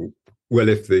think, well,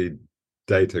 if the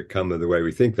data come the way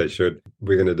we think they should,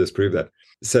 we're going to disprove that.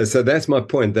 So that's my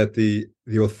point, that the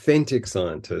authentic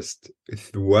scientist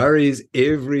worries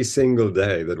every single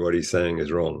day that what he's saying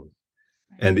is wrong.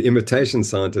 And the imitation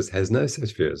scientist has no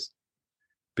such fears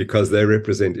because they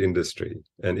represent industry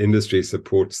and industry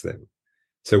supports them.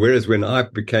 So whereas when I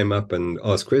came up and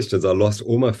asked questions, I lost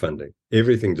all my funding.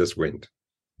 Everything just went.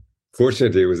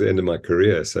 Fortunately, it was the end of my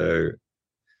career.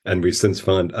 And we've since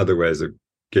found other ways of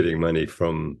getting money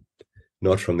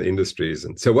not from the industries.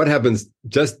 And so what happens,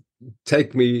 just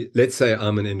take me, let's say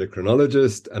I'm an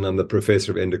endocrinologist and I'm the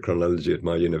professor of endocrinology at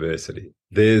my university.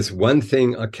 There's one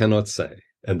thing I cannot say,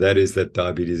 and that is that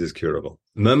diabetes is curable.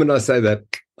 The moment I say that,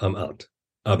 I'm out.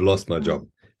 I've lost my job,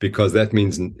 because that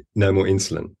means no more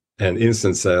insulin. And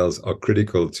insulin sales are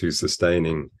critical to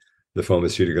sustaining the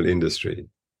pharmaceutical industry,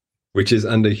 which is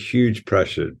under huge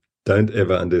pressure. Don't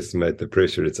ever underestimate the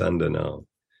pressure it's under now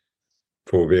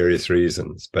for various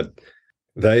reasons. But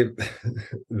they've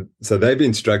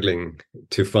been struggling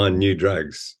to find new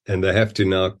drugs, and they have to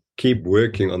now keep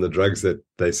working on the drugs that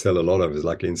they sell a lot of, is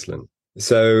like insulin.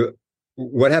 So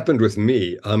what happened with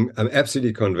me, I'm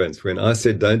absolutely convinced when I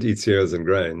said don't eat cereals and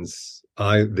grains,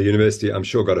 the university, I'm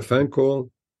sure, got a phone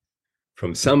call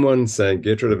from someone saying,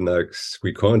 get rid of Noakes.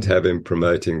 We can't have him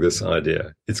promoting this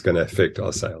idea. It's going to affect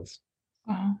our sales.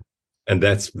 Wow. And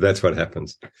that's what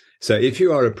happens. So if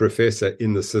you are a professor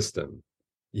in the system,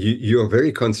 you are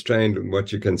very constrained in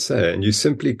what you can say, and you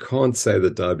simply can't say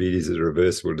that diabetes is a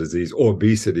reversible disease or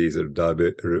obesity is a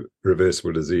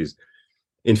reversible disease.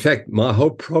 In fact, my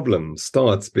whole problem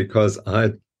starts because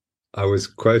I was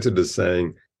quoted as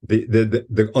saying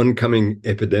the oncoming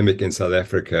epidemic in South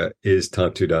Africa is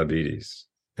type 2 diabetes.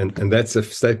 And that's a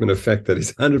statement of fact that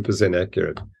is 100%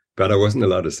 accurate, but I wasn't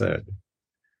allowed to say it.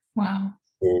 Wow.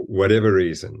 For whatever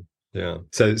reason. Yeah.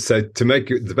 So to make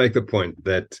the point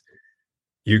that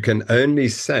you can only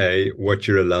say what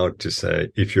you're allowed to say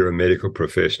if you're a medical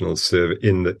professional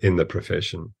in the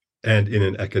profession and in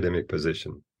an academic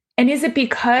position. And is it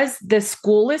because the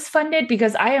school is funded?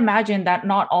 Because I imagine that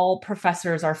not all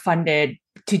professors are funded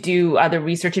to do other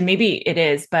research, and maybe it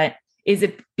is, but is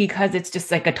it because it's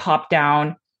just like a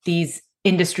top-down, these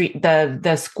industry,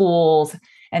 the schools,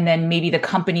 and then maybe the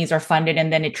companies are funded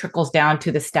and then it trickles down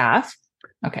to the staff?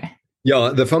 Okay.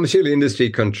 Yeah, the pharmaceutical industry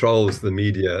controls the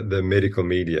media, the medical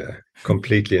media,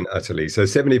 completely and utterly. So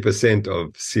 70%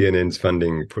 of CNN's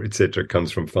funding, et cetera,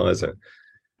 comes from Pfizer.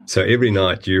 So every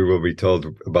night you will be told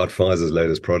about Pfizer's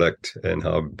latest product and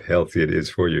how healthy it is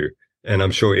for you. And I'm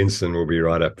sure insulin will be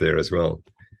right up there as well.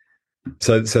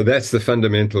 So that's the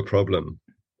fundamental problem.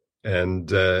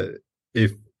 And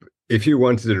if you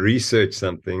wanted to research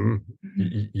something,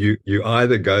 you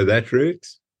either go that route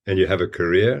and you have a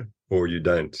career, or you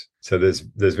don't. So there's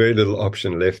very little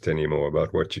option left anymore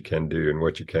about what you can do and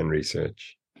what you can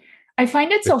research. I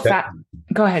find it so fast.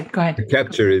 Go ahead. The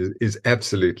capture is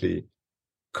absolutely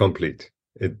complete.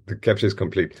 The capture is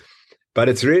complete. But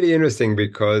it's really interesting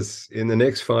because in the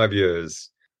next 5 years,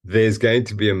 there's going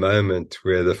to be a moment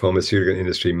where the pharmaceutical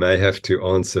industry may have to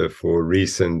answer for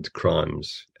recent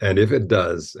crimes. And if it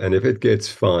does, and if it gets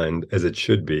fined, as it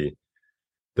should be,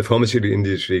 the pharmaceutical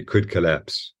industry could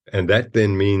collapse. And that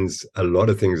then means a lot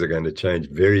of things are going to change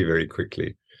very, very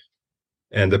quickly.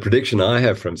 And the prediction I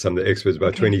have from some of the experts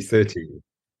by 2030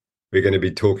 we're going to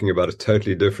be talking about a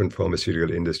totally different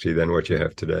pharmaceutical industry than what you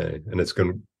have today. And it's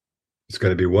going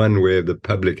to be one where the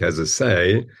public has a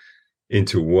say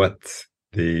into what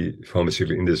the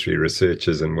pharmaceutical industry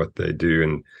researches and what they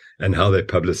do and how they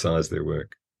publicize their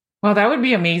work. Well, that would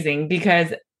be amazing,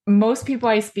 because most people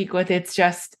I speak with, it's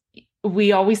just,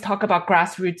 we always talk about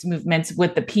grassroots movements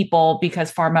with the people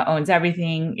because pharma owns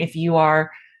everything. If you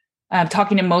are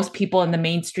talking to most people in the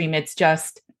mainstream, it's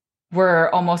just, we're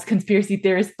almost conspiracy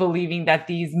theorists believing that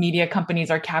these media companies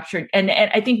are captured. And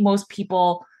I think most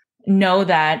people know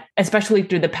that, especially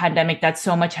through the pandemic, that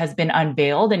so much has been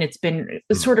unveiled, and it's been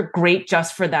sort of great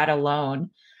just for that alone.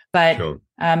 But sure.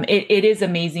 It is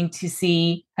amazing to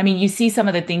see. I mean, you see some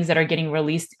of the things that are getting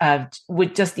released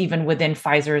with just even within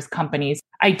Pfizer's companies.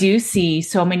 I do see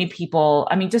so many people,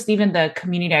 I mean, just even the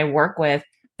community I work with,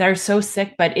 they're so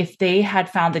sick, but if they had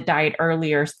found the diet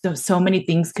earlier, so many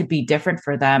things could be different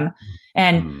for them.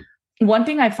 And one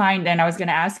thing I find, and I was going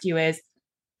to ask you, is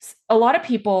a lot of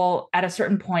people at a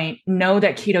certain point know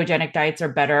that ketogenic diets are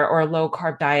better or low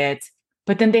carb diets,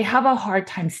 but then they have a hard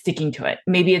time sticking to it.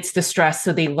 Maybe it's the stress,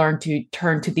 so they learn to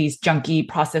turn to these junky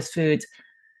processed foods.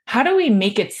 How do we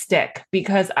make it stick?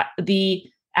 Because the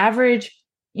average,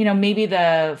 maybe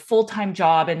the full-time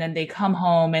job, and then they come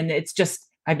home and it's just,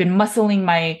 I've been muscling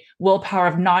my willpower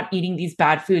of not eating these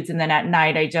bad foods. And then at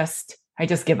night, I just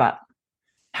give up.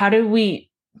 How do we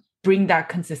bring that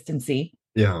consistency?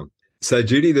 Yeah. So,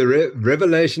 Judy, the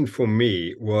revelation for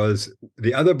me was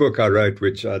the other book I wrote,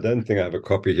 which I don't think I have a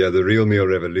copy here, The Real Meal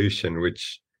Revolution,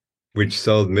 which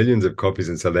sold millions of copies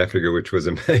in South Africa, which was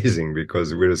amazing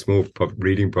because we're a small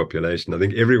reading population. I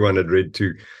think everyone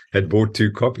had bought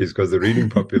 2 copies because the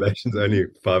reading population is only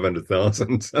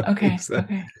 500,000. Okay.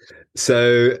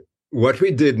 So what we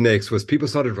did next was people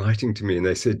started writing to me and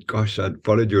they said, gosh, I'd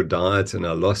followed your diet and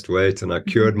I lost weight and I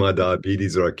cured my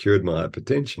diabetes or I cured my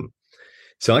hypertension.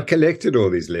 So I collected all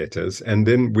these letters and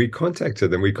then we contacted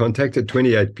them. We contacted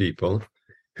 28 people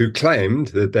who claimed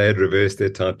that they had reversed their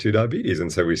type 2 diabetes.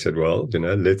 And so we said, well,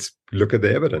 let's look at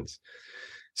the evidence.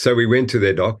 So we went to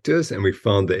their doctors and we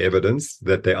found the evidence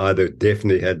that they either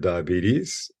definitely had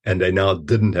diabetes and they now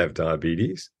didn't have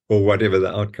diabetes or whatever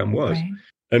the outcome was. Right.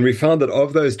 And we found that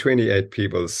of those 28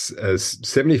 people,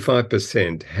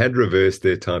 75% had reversed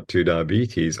their type 2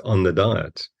 diabetes on the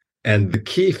diet. And the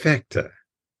key factor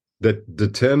that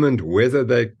determined whether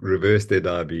they reversed their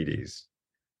diabetes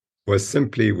was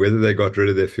simply whether they got rid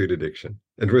of their food addiction.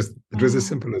 It was as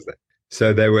simple as that.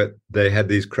 So they had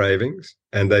these cravings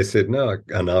and they said, no,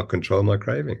 I now control my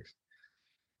cravings.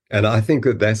 And I think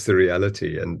that that's the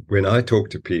reality. And when I talk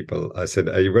to people, I said,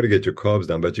 you've got to get your carbs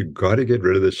down, but you've got to get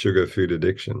rid of the sugar food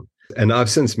addiction. And I've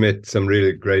since met some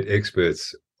really great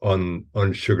experts on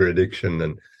sugar addiction,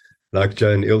 and like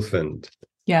Joan Ilfand,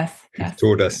 who's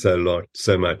taught us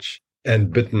so much,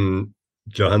 and Bitten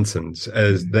Johanssons,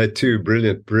 as they're 2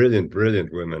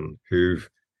 brilliant women who've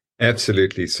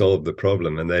absolutely solved the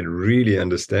problem and they really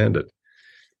understand it.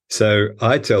 So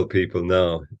I tell people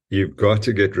now, you've got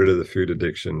to get rid of the food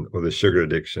addiction or the sugar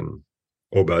addiction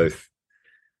or both.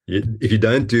 If you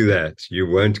don't do that, you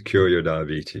won't cure your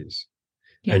diabetes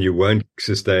and you won't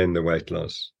sustain the weight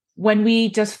loss. When we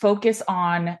just focus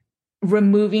on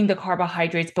removing the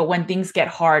carbohydrates, but when things get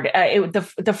hard,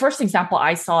 the first example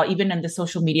I saw, even in the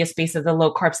social media space of the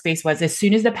low carb space, was as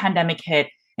soon as the pandemic hit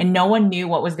and no one knew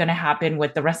what was going to happen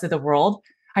with the rest of the world,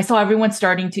 I saw everyone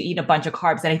starting to eat a bunch of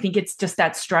carbs. And I think it's just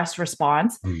that stress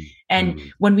response. And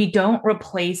when we don't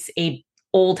replace a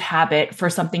old habit for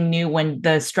something new, when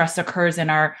the stress occurs and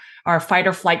our fight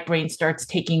or flight brain starts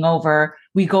taking over,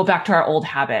 we go back to our old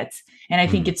habits. And I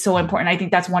think it's so important. I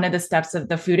think that's one of the steps of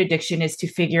the food addiction, is to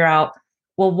figure out,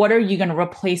 well, what are you going to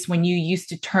replace when you used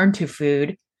to turn to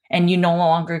food and you no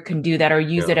longer can do that or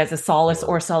use it as a solace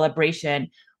or celebration?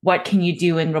 What can you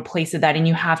do in replace of that? And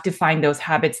you have to find those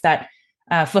habits that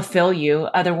fulfill you.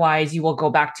 Otherwise, you will go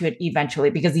back to it eventually,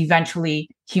 because eventually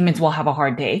humans will have a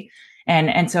hard day.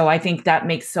 And so I think that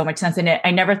makes so much sense. And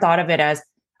I never thought of it as,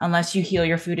 unless you heal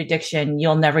your food addiction,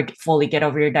 you'll never fully get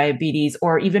over your diabetes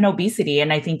or even obesity.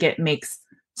 And I think it makes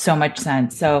so much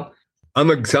sense. So I'm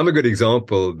a good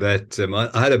example that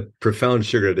I had a profound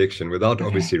sugar addiction without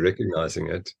obviously recognizing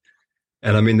it.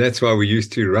 And I mean, that's why we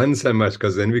used to run so much,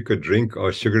 because then we could drink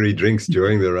our sugary drinks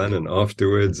during the run and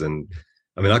afterwards. And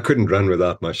I mean, I couldn't run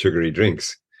without my sugary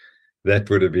drinks. That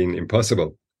would have been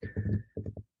impossible.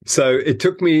 So it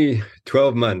took me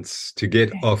 12 months to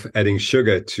get off adding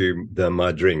sugar to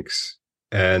my drinks.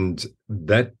 And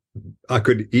that I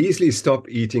could easily stop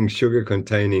eating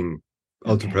sugar-containing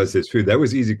ultra-processed food. That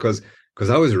was easy because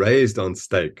I was raised on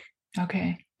steak.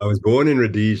 Okay. I was born in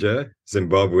Rhodesia,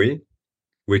 Zimbabwe.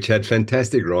 which had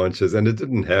fantastic ranches, and it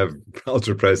didn't have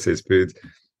ultra-processed foods.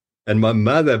 And my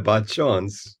mother, by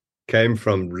chance, came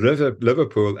from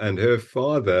Liverpool, and her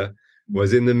father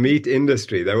was in the meat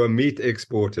industry. They were meat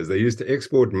exporters. They used to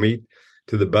export meat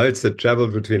to the boats that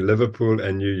traveled between Liverpool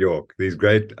and New York, these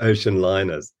great ocean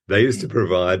liners. They used to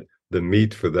provide the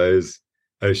meat for those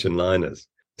ocean liners.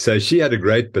 So she had a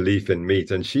great belief in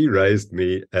meat, and she raised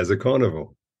me as a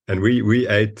carnivore. And we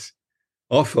ate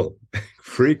offal,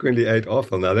 frequently ate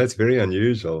offal. Now, that's very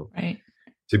unusual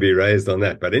to be raised on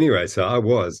that. But anyway, so I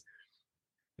was.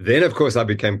 Then, of course, I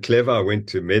became clever. I went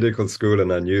to medical school,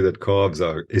 and I knew that carbs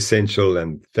are essential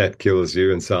and fat kills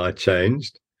you. And so I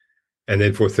changed. And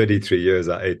then for 33 years,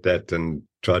 I ate that and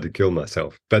tried to kill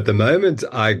myself. But the moment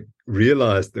I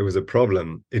realized there was a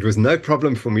problem, it was no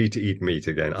problem for me to eat meat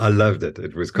again. I loved it.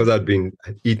 It was because I'd been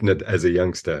eating it as a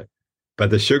youngster. But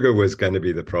the sugar was going to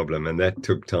be the problem, and that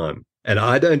took time. And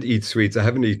I don't eat sweets. I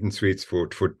haven't eaten sweets for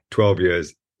 12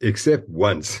 years, except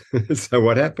once. So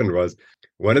what happened was,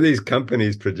 one of these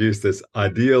companies produced this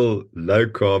ideal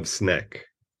low-carb snack.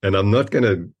 And I'm not going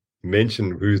to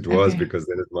mention whose it was because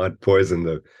then it might poison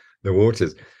the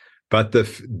waters. But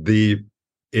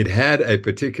it had a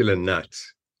particular nut,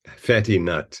 fatty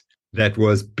nut, that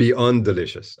was beyond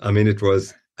delicious. I mean, it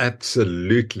was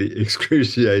absolutely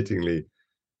excruciatingly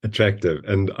attractive.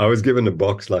 And I was given a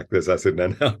box like this. I said,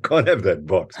 no, I can't have that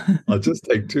box. I'll just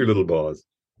take 2 little bars.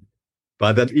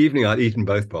 By that evening, I'd eaten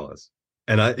both bars.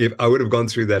 And I would have gone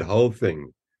through that whole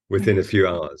thing within a few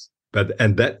hours.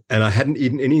 And I hadn't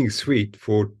eaten anything sweet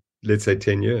for, let's say,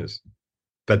 10 years.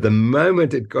 But the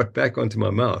moment it got back onto my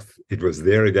mouth, it was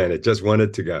there again. It just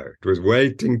wanted to go. It was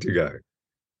waiting to go.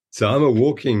 So I'm a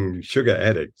walking sugar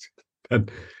addict,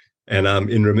 and I'm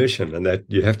in remission, and that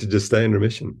you have to just stay in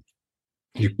remission.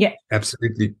 You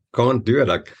absolutely can't do it.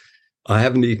 Like, I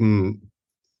haven't eaten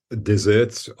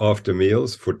desserts after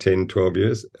meals for 10, 12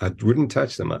 years. I wouldn't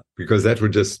touch them up because that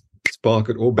would just spark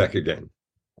it all back again.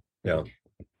 Yeah.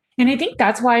 And I think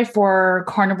that's why for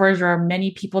carnivores or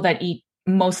many people that eat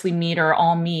mostly meat or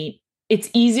all meat, it's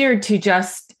easier to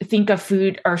just think of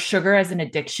food or sugar as an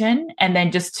addiction and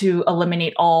then just to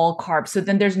eliminate all carbs. So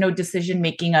then there's no decision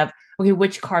making of, okay,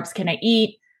 which carbs can I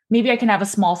eat? Maybe I can have a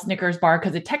small Snickers bar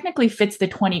because it technically fits the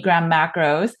 20-gram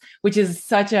macros, which is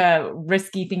such a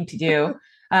risky thing to do.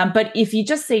 But if you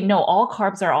just say, no, all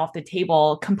carbs are off the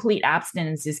table, complete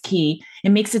abstinence is key. It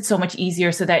makes it so much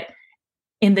easier so that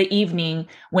in the evening,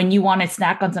 when you want to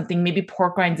snack on something, maybe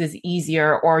pork rinds is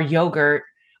easier, or yogurt,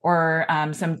 or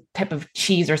some type of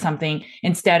cheese or something,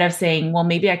 instead of saying, well,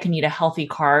 maybe I can eat a healthy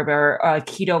carb or a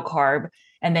keto carb.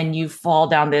 And then you fall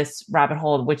down this rabbit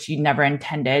hole, which you never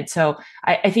intended. So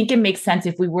I think it makes sense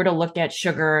if we were to look at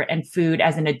sugar and food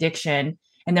as an addiction.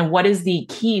 And then what is the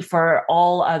key for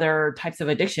all other types of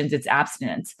addictions? It's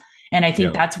abstinence. And I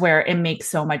think that's where it makes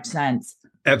so much sense.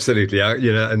 Absolutely.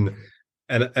 And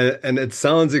it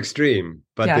sounds extreme,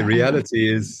 but the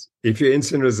reality is, if you're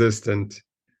insulin resistant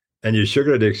and you're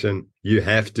sugar addiction, you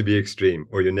have to be extreme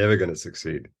or you're never going to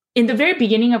succeed. In the very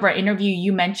beginning of our interview,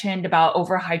 you mentioned about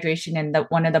overhydration in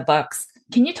one of the books.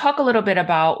 Can you talk a little bit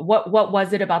about what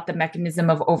was it about the mechanism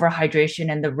of overhydration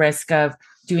and the risk of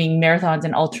doing marathons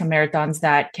and ultra marathons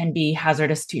that can be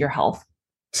hazardous to your health?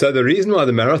 So the reason why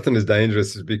the marathon is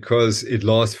dangerous is because it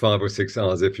lasts 5 or 6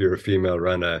 hours if you're a female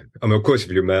runner. I mean, of course,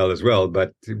 if you're male as well,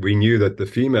 but we knew that the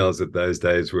females at those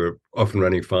days were often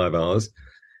running 5 hours.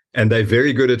 And they're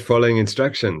very good at following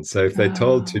instructions. So if they're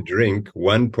told to drink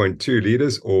 1.2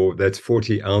 liters, or that's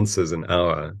 40 ounces an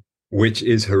hour, which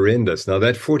is horrendous. Now,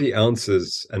 that 40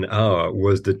 ounces an hour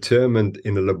was determined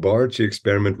in a laboratory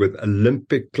experiment with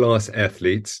Olympic class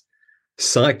athletes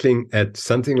cycling at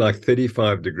something like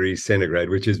 35 degrees centigrade,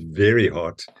 which is very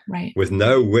hot, with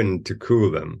no wind to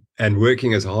cool them, and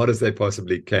working as hard as they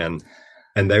possibly can.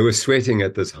 And they were sweating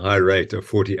at this high rate of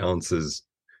 40 ounces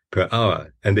per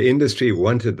hour. And the industry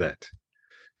wanted that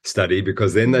study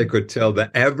because then they could tell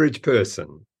the average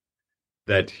person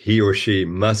that he or she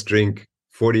must drink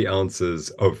 40 ounces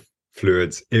of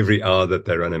fluids every hour that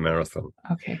they run a marathon.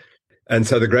 Okay. And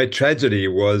so the great tragedy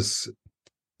was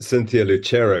Cynthia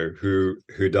Lucero, who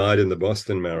died in the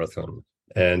Boston Marathon.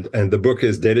 And the book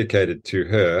is dedicated to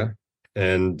her.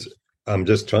 And I'm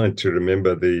just trying to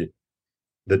remember the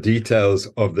details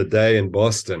of the day in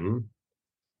Boston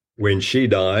when she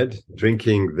died,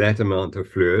 drinking that amount of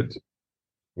fluid,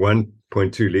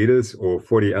 1.2 liters or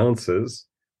 40 ounces.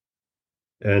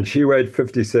 And she weighed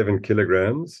 57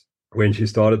 kilograms when she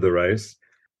started the race.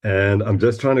 And I'm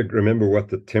just trying to remember what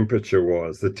the temperature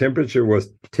was. The temperature was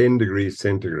 10 degrees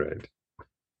centigrade.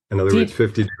 In other words,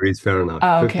 50 degrees Fahrenheit.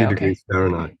 Oh, okay, 50 degrees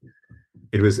Fahrenheit.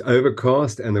 It was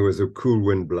overcast and there was a cool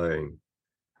wind blowing.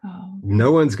 Oh,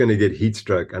 No one's going to get heat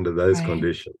stroke under those right.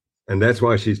 conditions. And that's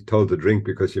why she's told to drink,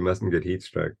 because she mustn't get heat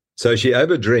stroke. So she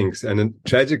overdrinks. And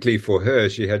tragically for her,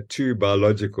 she had two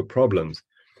biological problems.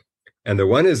 And the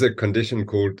one is a condition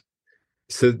called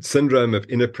syndrome of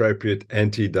inappropriate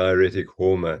antidiuretic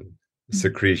hormone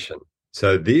secretion.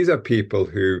 So these are people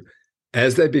who,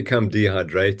 as they become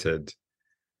dehydrated,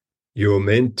 you're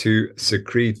meant to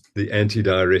secrete the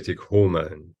antidiuretic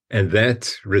hormone, and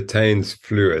that retains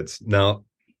fluids. Now,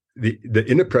 the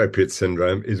inappropriate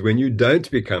syndrome is when you don't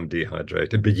become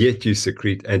dehydrated, but yet you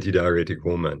secrete antidiuretic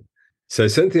hormone. So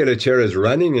Cynthia Lechera is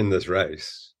running in this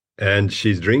race, and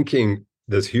she's drinking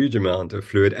this huge amount of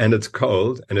fluid, and it's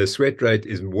cold, and her sweat rate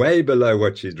is way below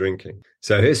what she's drinking.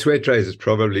 So her sweat rate is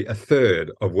probably a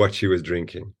third of what she was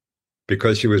drinking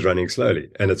because she was running slowly,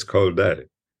 and it's a cold day.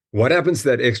 What happens to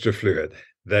that extra fluid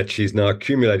that she's now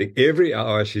accumulating? Every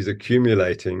hour, she's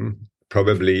accumulating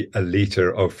probably a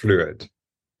liter of fluid.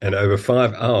 And over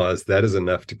 5 hours, that is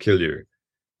enough to kill you,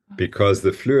 because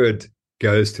the fluid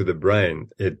goes to the brain.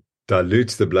 It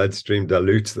dilutes the bloodstream,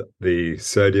 dilutes the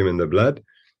sodium in the blood,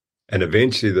 and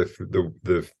eventually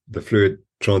the fluid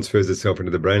transfers itself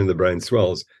into the brain, and the brain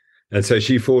swells. And so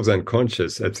she falls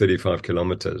unconscious at 35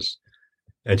 kilometers.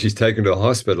 And she's taken to a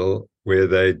hospital where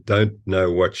they don't know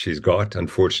what she's got,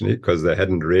 unfortunately, because they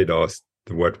hadn't read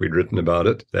what we'd written about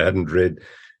it. They hadn't read,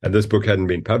 and this book hadn't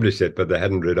been published yet, but they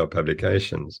hadn't read our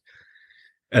publications.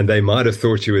 And they might have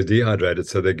thought she was dehydrated,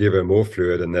 so they give her more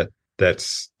fluid, and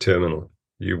that's terminal.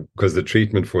 Because the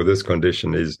treatment for this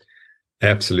condition is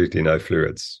absolutely no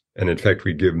fluids. And in fact,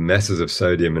 we give masses of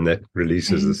sodium, and that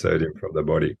releases the sodium from the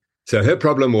body. So her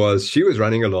problem was she was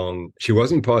running along, she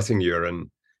wasn't passing urine,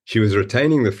 she was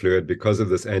retaining the fluid because of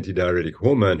this antidiuretic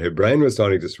hormone. Her brain was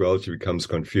starting to swell. She becomes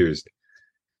confused.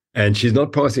 And she's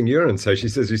not passing urine. So she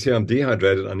says, you see, I'm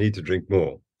dehydrated. I need to drink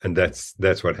more. And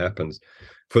that's what happens.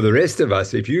 For the rest of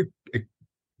us, if you're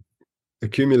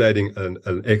accumulating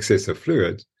an excess of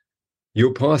fluid,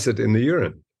 you'll pass it in the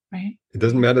urine. Right. It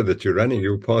doesn't matter that you're running.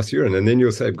 You'll pass urine. And then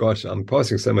you'll say, gosh, I'm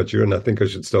passing so much urine, I think I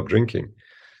should stop drinking.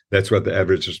 That's what the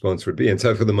average response would be. And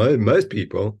so for the most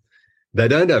people, they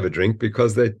don't have a drink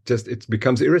because it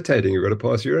becomes irritating. You've got to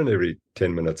pass urine every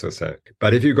 10 minutes or so.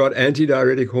 But if you've got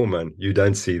antidiuretic hormone, you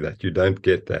don't see that. You don't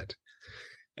get that.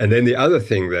 And then the other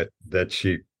thing that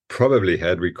she probably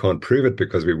had, we can't prove it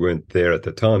because we weren't there at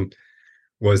the time,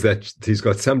 was that she's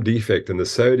got some defect, and the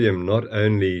sodium not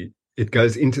only, it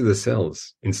goes into the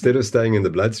cells. Instead of staying in the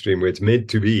bloodstream where it's meant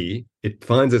to be, it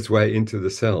finds its way into the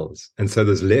cells. And so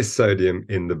there's less sodium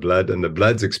in the blood, and the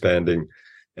blood's expanding.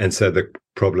 And so the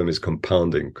problem is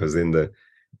compounding, because then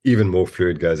even more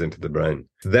fluid goes into the brain.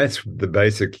 That's the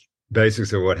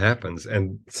basics of what happens.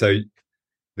 And so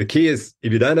the key is,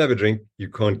 if you don't overdrink, you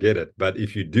can't get it. But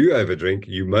if you do overdrink,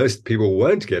 most people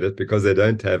won't get it because they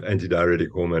don't have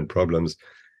antidiuretic hormone problems,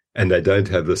 and they don't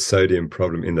have the sodium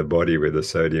problem in the body where the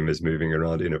sodium is moving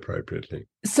around inappropriately.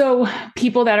 So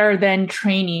people that are then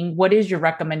training, what is your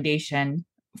recommendation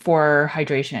for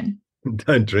hydration?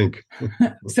 Don't drink.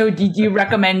 So did you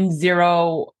recommend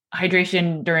zero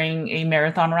hydration during a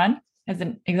marathon run as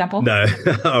an example? No,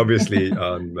 obviously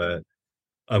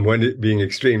I'm being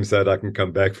extreme so that I can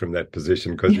come back from that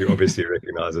position, because you obviously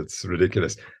recognize it's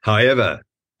ridiculous. However,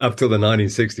 up till the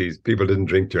 1960s, people didn't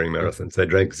drink during marathons. They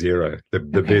drank zero. The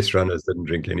best runners didn't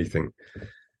drink anything.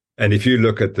 And if you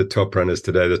look at the top runners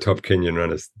today, the top Kenyan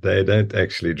runners, they don't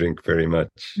actually drink very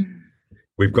much. Mm.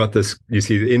 We've got this, you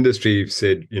see, the industry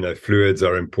said, fluids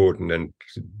are important and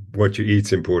what you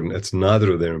eat's important. It's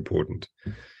neither of them important.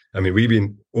 I mean, we've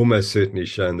been almost certainly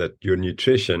shown that your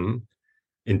nutrition,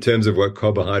 in terms of what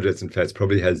carbohydrates and fats,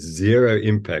 probably has zero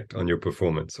impact on your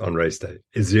performance on race day.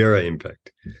 It's zero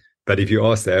impact. But if you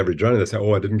ask the average runner, they say,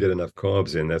 I didn't get enough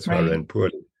carbs in, that's why I ran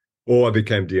poorly. Or I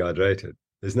became dehydrated.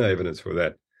 There's no evidence for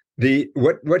that.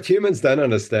 What humans don't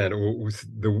understand, or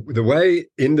the way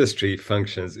industry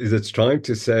functions, is it's trying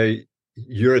to say,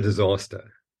 you're a disaster.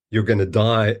 You're going to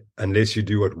die unless you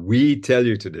do what we tell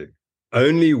you to do.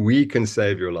 Only we can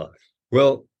save your life.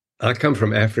 Well, I come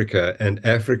from Africa, and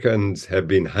Africans have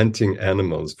been hunting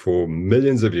animals for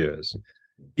millions of years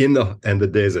in the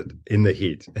desert, in the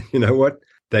heat. And you know what?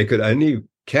 They could only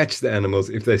catch the animals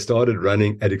if they started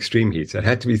running at extreme heat. So it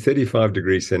had to be 35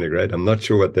 degrees centigrade. I'm not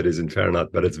sure what that is in Fahrenheit,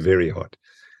 but it's very hot.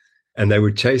 And they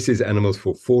would chase these animals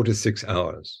for 4 to 6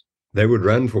 hours. They would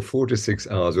run for 4 to 6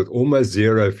 hours with almost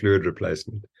zero fluid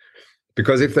replacement.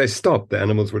 Because if they stopped, the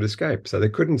animals would escape. So they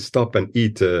couldn't stop and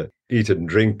eat and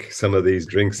drink some of these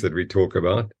drinks that we talk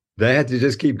about. They had to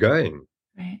just keep going.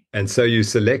 Right. And so you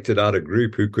selected out a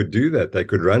group who could do that. They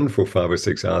could run for 5 or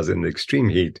 6 hours in the extreme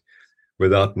heat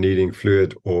without needing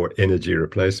fluid or energy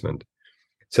replacement.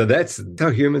 So that's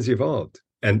how humans evolved.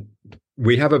 And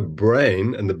we have a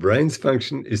brain, and the brain's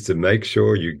function is to make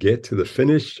sure you get to the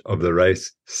finish of the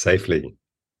race safely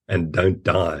and don't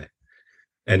die.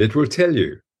 And it will tell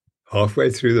you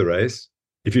halfway through the race,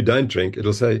 if you don't drink,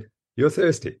 it'll say, you're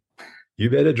thirsty. You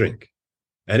better drink.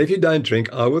 And if you don't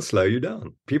drink, I will slow you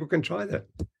down. People can try that.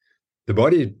 The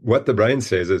body, what the brain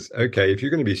says is, okay, if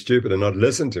you're going to be stupid and not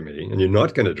listen to me and you're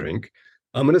not going to drink,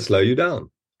 I'm going to slow you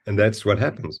down. And that's what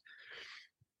happens.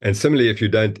 And similarly, if you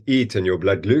don't eat and your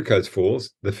blood glucose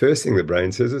falls, the first thing the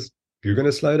brain says is, you're going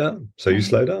to slow down. So you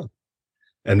slow down.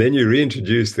 And then you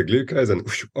reintroduce the glucose and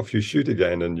whoosh, off you shoot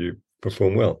again and you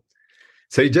perform well.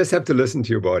 So you just have to listen to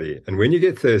your body. And when you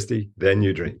get thirsty, then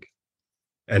you drink.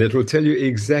 And it will tell you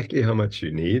exactly how much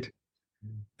you need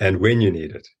and when you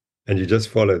need it. And you just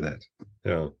follow that.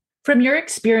 Yeah. From your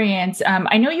experience,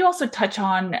 I know you also touch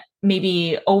on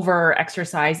maybe over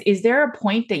exercise. Is there a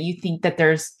point that you think that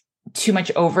there's too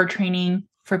much overtraining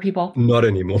for people? Not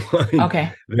anymore.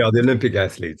 Okay. They are the Olympic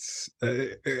athletes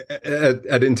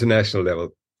at international level,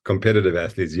 competitive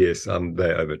athletes. Yes, they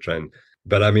overtrain.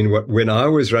 But I mean, when I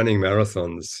was running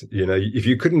marathons, if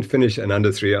you couldn't finish in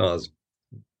under 3 hours,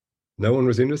 no one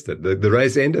was interested. The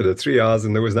race ended at 3 hours,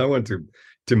 and there was no one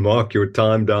to mark your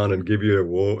time down and give you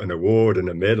an award and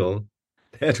a medal.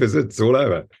 That was it. It's all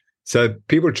over. So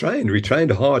people trained. We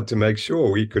trained hard to make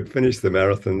sure we could finish the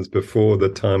marathons before the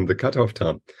cutoff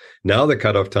time. Now the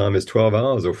cutoff time is 12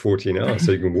 hours or 14 hours,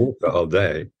 so you can walk the whole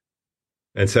day.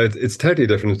 And so it's totally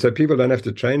different. So people don't have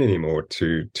to train anymore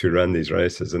to run these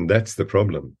races, and that's the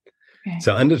problem. Okay.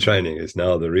 So undertraining is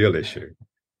now the real issue.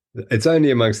 It's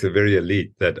only amongst the very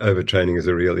elite that overtraining is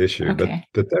a real issue, okay.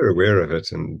 but they're aware of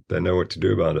it and they know what to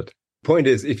do about it. Point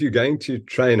is, if you're going to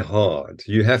train hard,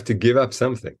 you have to give up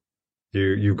something.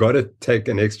 You've got to take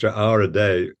an extra hour a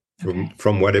day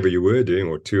from whatever you were doing,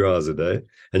 or 2 hours a day,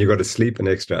 and you've got to sleep an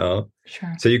extra hour.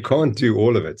 Sure. So you can't do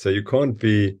all of it. So you can't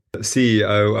be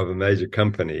CEO of a major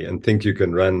company and think you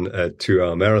can run a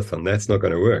 2-hour marathon. That's not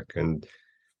going to work. And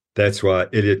that's why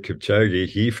Eliud Kipchoge,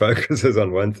 he focuses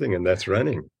on one thing, and that's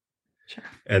running. Sure.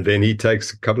 And then he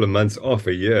takes a couple of months off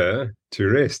a year to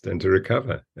rest and to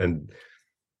recover. And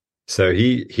so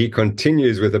he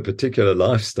continues with a particular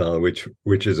lifestyle which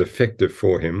is effective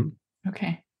for him.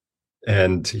 Okay.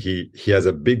 And he has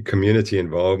a big community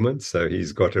involvement, so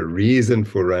he's got a reason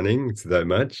for running so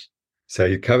much. So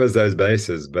he covers those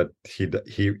bases, but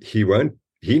he won't.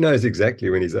 He knows exactly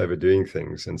when he's overdoing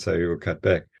things, and so he will cut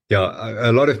back. Yeah,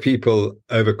 a lot of people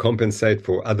overcompensate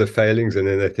for other failings, and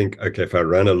then they think, okay, if I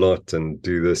run a lot and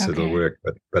do this, it'll work,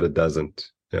 but it doesn't.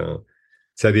 Yeah.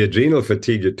 So the adrenal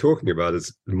fatigue you're talking about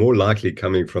is more likely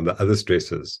coming from the other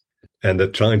stresses, and they're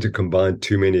trying to combine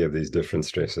too many of these different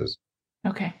stresses.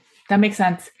 Okay, that makes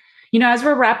sense. As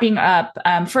we're wrapping up,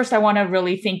 first, I want to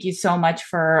really thank you so much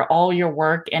for all your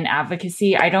work and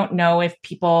advocacy. I don't know if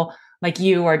people like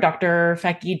you or Dr.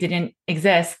 Fecky didn't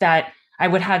exist, that I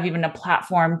would have even a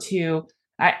platform to,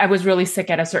 I was really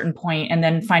sick at a certain point, and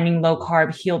then finding low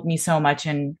carb healed me so much,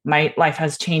 and my life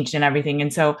has changed and everything.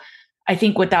 And so I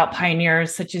think without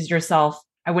pioneers such as yourself,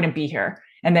 I wouldn't be here,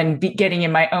 and then getting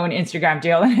in my own Instagram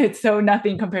jail. And it's so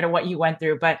nothing compared to what you went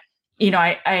through. But,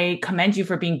 I commend you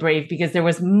for being brave, because there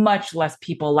was much less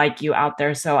people like you out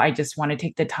there. So I just want to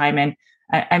take the time, and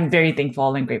I'm very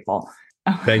thankful and grateful.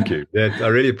 Thank you. I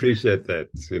really appreciate that.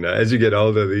 As you get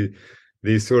older,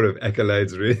 these sort of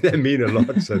accolades really they mean a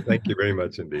lot. So thank you very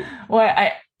much indeed.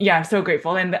 Well, I'm so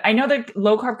grateful. And I know the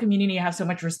low carb community has so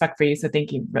much respect for you. So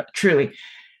thank you, truly.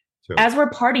 Sure. As we're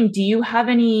parting, do you have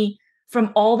any,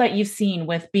 from all that you've seen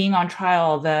with being on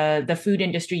trial, the food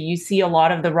industry, you see a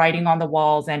lot of the writing on the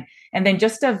walls, and then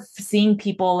just of seeing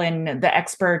people and the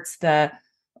experts,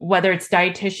 whether it's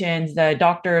dietitians, the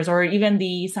doctors, or even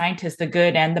the scientists, the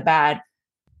good and the bad,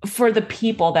 for the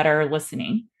people that are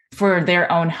listening for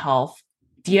their own health,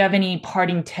 do you have any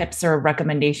parting tips or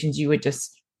recommendations you would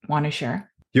just want to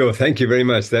share? Thank you very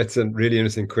much. That's a really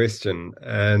interesting question.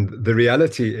 And the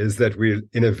reality is that we're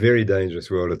in a very dangerous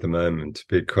world at the moment,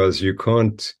 because you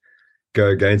can't go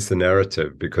against the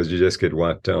narrative, because you just get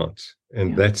wiped out.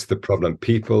 And that's the problem.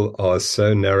 People are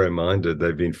so narrow-minded.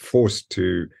 They've been forced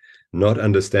to not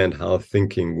understand how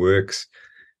thinking works,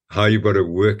 how you've got to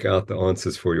work out the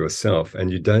answers for yourself. And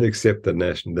you don't accept the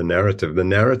narrative. The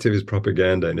narrative is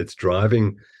propaganda, and it's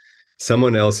driving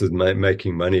someone else is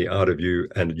making money out of you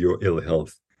and your ill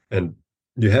health. And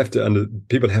you have to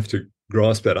people have to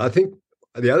grasp that. I think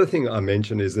the other thing I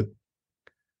mentioned is that,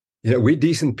 we're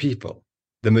decent people.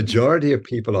 The majority of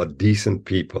people are decent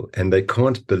people, and they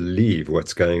can't believe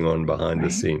what's going on behind the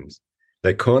scenes.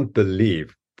 They can't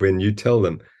believe when you tell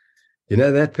them,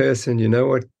 that person,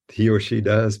 what, he or she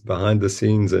does behind the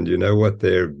scenes, and you know what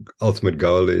their ultimate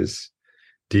goal is?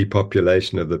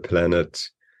 Depopulation of the planet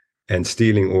and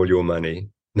stealing all your money.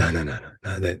 No.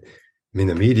 The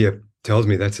media tells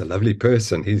me that's a lovely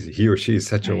person. He or she is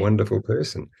such a wonderful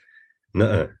person.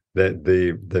 No, that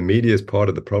the media is part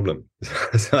of the problem.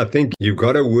 So I think you've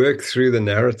got to work through the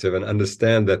narrative and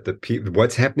understand that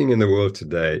what's happening in the world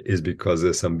today is because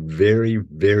there's some very,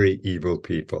 very evil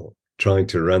people trying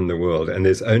to run the world, and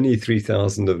there's only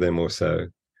 3,000 of them or so,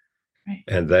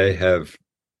 and they have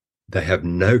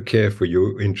no care for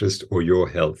your interest or your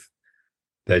health.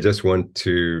 They just want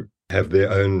to have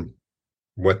their own,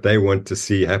 what they want to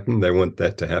see happen. They want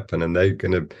that to happen, and they're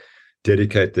going to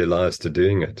dedicate their lives to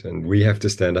doing it. And we have to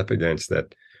stand up against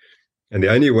that. And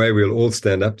the only way we'll all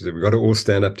stand up to it, we've got to all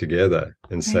stand up together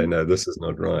and say, no, this is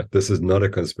not right. This is not a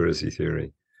conspiracy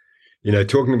theory. You know,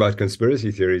 talking about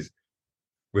conspiracy theories,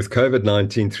 with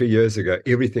COVID-19 3 years ago,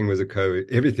 everything was a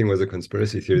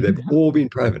conspiracy theory. They've all been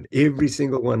proven. Every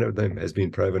single one of them has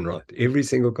been proven right. Every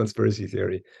single conspiracy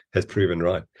theory has proven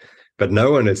right. But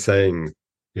no one is saying,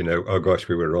 you know, oh gosh,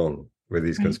 we were wrong with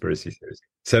these conspiracy theories.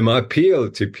 So my appeal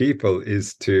to people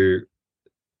is to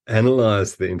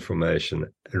analyze the information,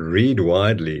 read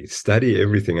widely, study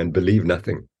everything, and believe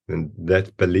nothing. And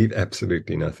believe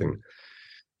absolutely nothing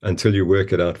until you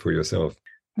work it out for yourself.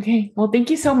 Okay. Well, thank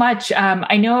you so much.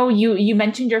 I know you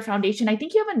mentioned your foundation. I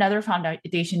think you have another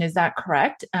foundation. Is that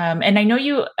correct? And I know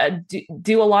you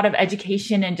do a lot of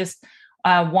education and just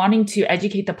wanting to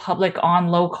educate the public on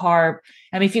low carb.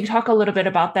 If you could talk a little bit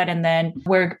about that, and then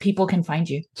where people can find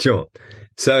you. Sure.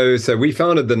 So we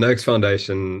founded the Noakes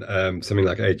Foundation something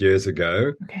like 8 years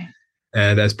ago. Okay.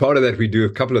 And as part of that, we do a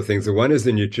couple of things. The one is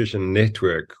the Nutrition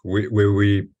Network, where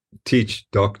we teach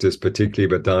doctors, particularly,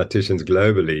 but dietitians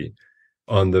globally,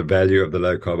 on the value of the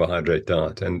low carbohydrate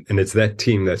diet. And it's that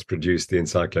team that's produced the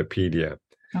encyclopedia.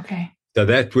 Okay. So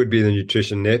that would be the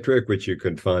Nutrition Network, which you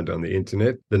can find on the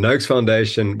internet. The Noakes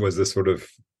Foundation was the sort of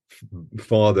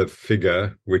father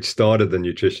figure which started the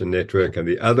Nutrition Network. And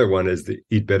the other one is the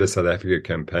Eat Better South Africa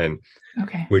campaign,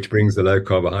 which brings the low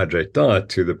carbohydrate diet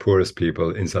to the poorest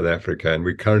people in South Africa. And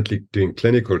we're currently doing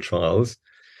clinical trials.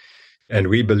 And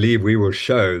we believe we will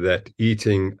show that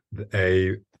eating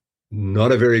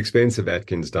not a very expensive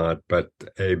Atkins diet, but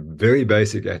a very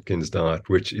basic Atkins diet,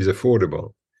 which is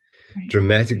affordable,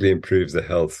 dramatically improves the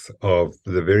health of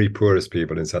the very poorest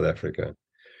people in South Africa.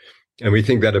 And we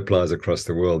think that applies across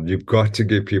the world. You've got to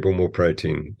give people more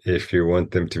protein if you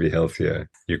want them to be healthier.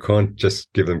 You can't just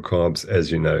give them carbs,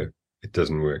 as you know. It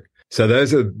doesn't work. So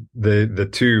those are the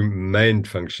two main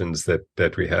functions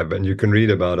that we have. And you can read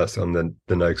about us on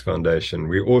the Noakes Foundation.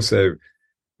 We also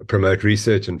promote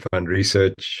research and fund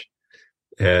research.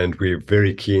 And we're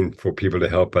very keen for people to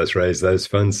help us raise those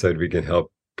funds so that we can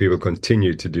help people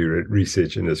continue to do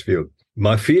research in this field.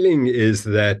 My feeling is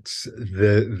that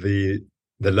the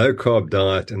low carb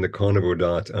diet and the carnivore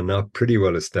diet are now pretty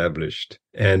well established,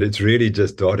 and it's really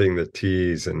just dotting the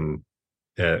T's and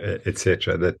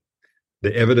etc. That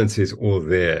the evidence is all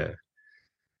there.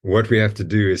 What we have to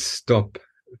do is stop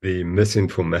the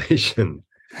misinformation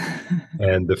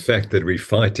and the fact that we're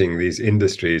fighting these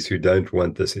industries who don't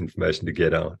want this information to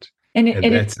get out. And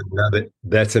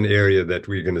that's an area that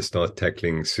we're going to start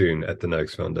tackling soon at the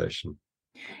Noakes Foundation.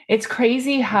 It's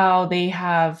crazy how they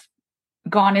have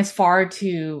gone as far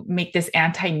to make this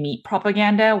anti-meat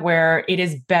propaganda, where it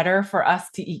is better for us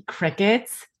to eat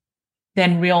crickets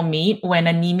than real meat, when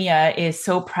anemia is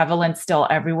so prevalent still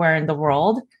everywhere in the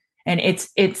world. And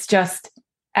it's just,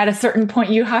 at a certain point,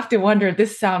 you have to wonder,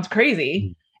 this sounds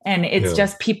crazy. And it's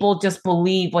just, people just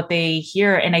believe what they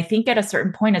hear. And I think at a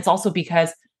certain point, it's also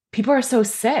because people are so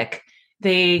sick.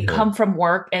 They come from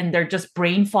work and they're just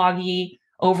brain foggy,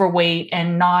 overweight,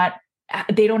 and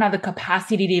they don't have the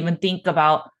capacity to even think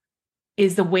about,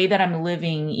 is the way that I'm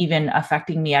living even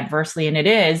affecting me adversely? And it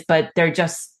is, but they're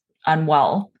just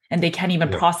unwell, and they can't even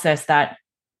process that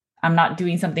I'm not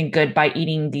doing something good by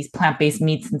eating these plant-based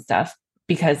meats and stuff,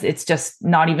 because it's just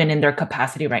not even in their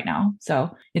capacity right now.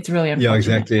 So it's really unfortunate. Yeah,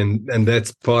 exactly. And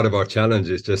that's part of our challenge,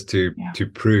 is just to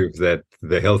prove that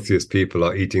the healthiest people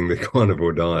are eating the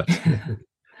carnivore diet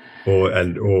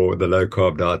or the low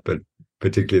carb diet, but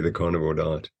particularly the carnivore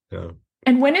diet. Yeah.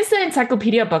 And when is the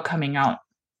encyclopedia book coming out?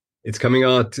 It's coming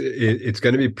out. It's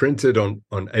going to be printed on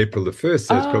April the 1st.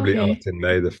 So it's probably out in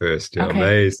May the 1st. Yeah,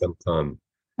 May sometime.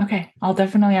 Okay. I'll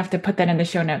definitely have to put that in the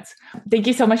show notes. Thank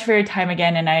you so much for your time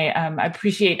again. And I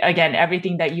appreciate, again,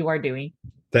 everything that you are doing.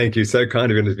 Thank you. So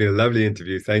kind of you. It's been a lovely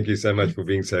interview. Thank you so much for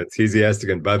being so enthusiastic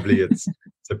and bubbly. It's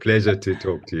a pleasure to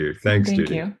talk to you. Thanks, Judy. Thank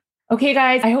you. Okay,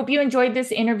 guys, I hope you enjoyed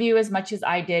this interview as much as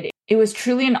I did. It was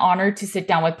truly an honor to sit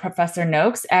down with Professor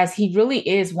Noakes, as he really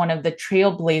is one of the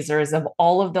trailblazers of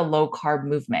all of the low carb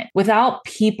movement. Without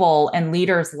people and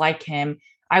leaders like him,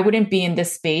 I wouldn't be in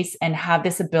this space and have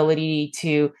this ability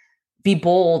to be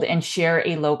bold and share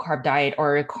a low carb diet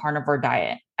or a carnivore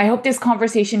diet. I hope this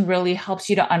conversation really helps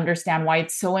you to understand why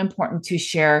it's so important to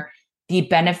share the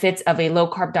benefits of a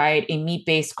low carb diet, a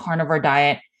meat-based carnivore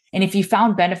diet. And if you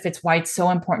found benefits, why it's so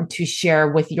important to share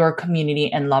with your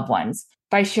community and loved ones.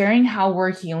 By sharing how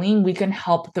we're healing, we can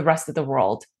help the rest of the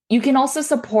world. You can also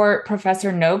support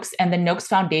Professor Noakes and the Noakes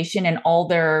Foundation and all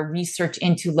their research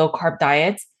into low carb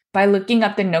diets by looking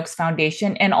up the Noakes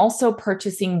Foundation and also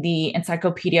purchasing the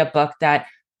encyclopedia book that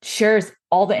shares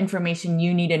all the information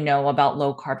you need to know about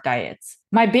low carb diets.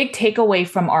 My big takeaway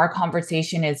from our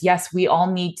conversation is, yes, we all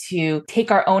need to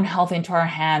take our own health into our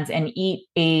hands and eat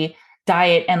a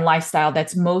diet and lifestyle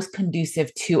that's most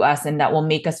conducive to us and that will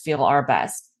make us feel our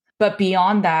best. But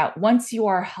beyond that, once you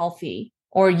are healthy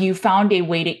or you found a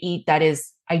way to eat that is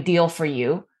ideal for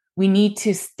you, we need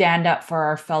to stand up for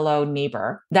our fellow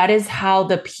neighbor. That is how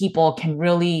the people can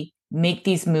really make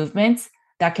these movements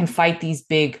that can fight these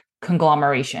big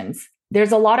conglomerations.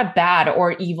 There's a lot of bad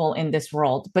or evil in this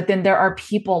world, but then there are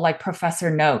people like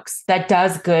Professor Noakes that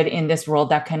does good in this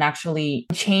world that can actually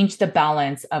change the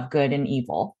balance of good and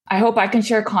evil. I hope I can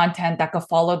share content that could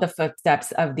follow the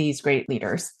footsteps of these great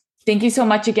leaders. Thank you so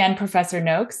much again, Professor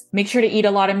Noakes. Make sure to eat a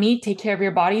lot of meat, take care of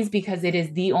your bodies, because it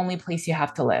is the only place you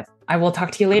have to live. I will talk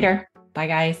to you later. Bye,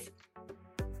 guys.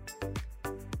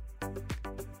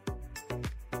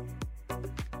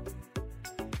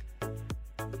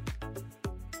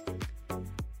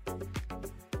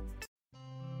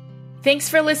 Thanks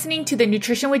for listening to the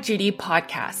Nutrition with Judy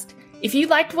podcast. If you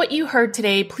liked what you heard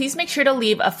today, please make sure to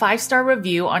leave a 5-star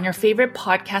review on your favorite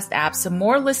podcast app so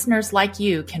more listeners like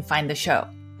you can find the show.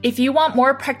 If you want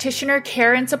more practitioner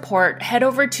care and support, head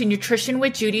over to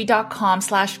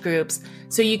nutritionwithjudy.com/groups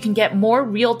so you can get more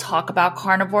real talk about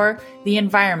carnivore, the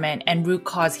environment, and root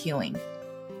cause healing.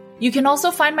 You can also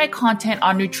find my content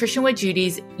on Nutrition with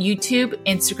Judy's YouTube,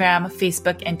 Instagram,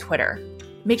 Facebook, and Twitter.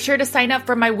 Make sure to sign up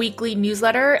for my weekly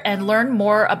newsletter and learn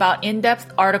more about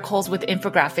in-depth articles with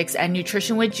infographics at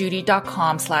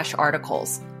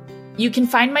nutritionwithjudy.com/articles. You can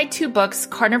find my 2 books,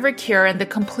 Carnivore Cure and The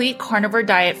Complete Carnivore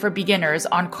Diet for Beginners,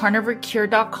 on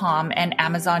carnivorecure.com and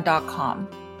amazon.com.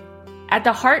 At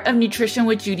the heart of Nutrition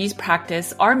with Judy's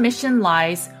practice, our mission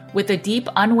lies with a deep,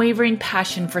 unwavering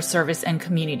passion for service and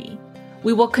community.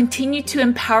 We will continue to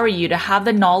empower you to have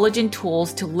the knowledge and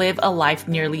tools to live a life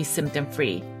nearly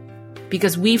symptom-free,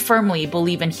 because we firmly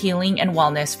believe in healing and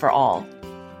wellness for all.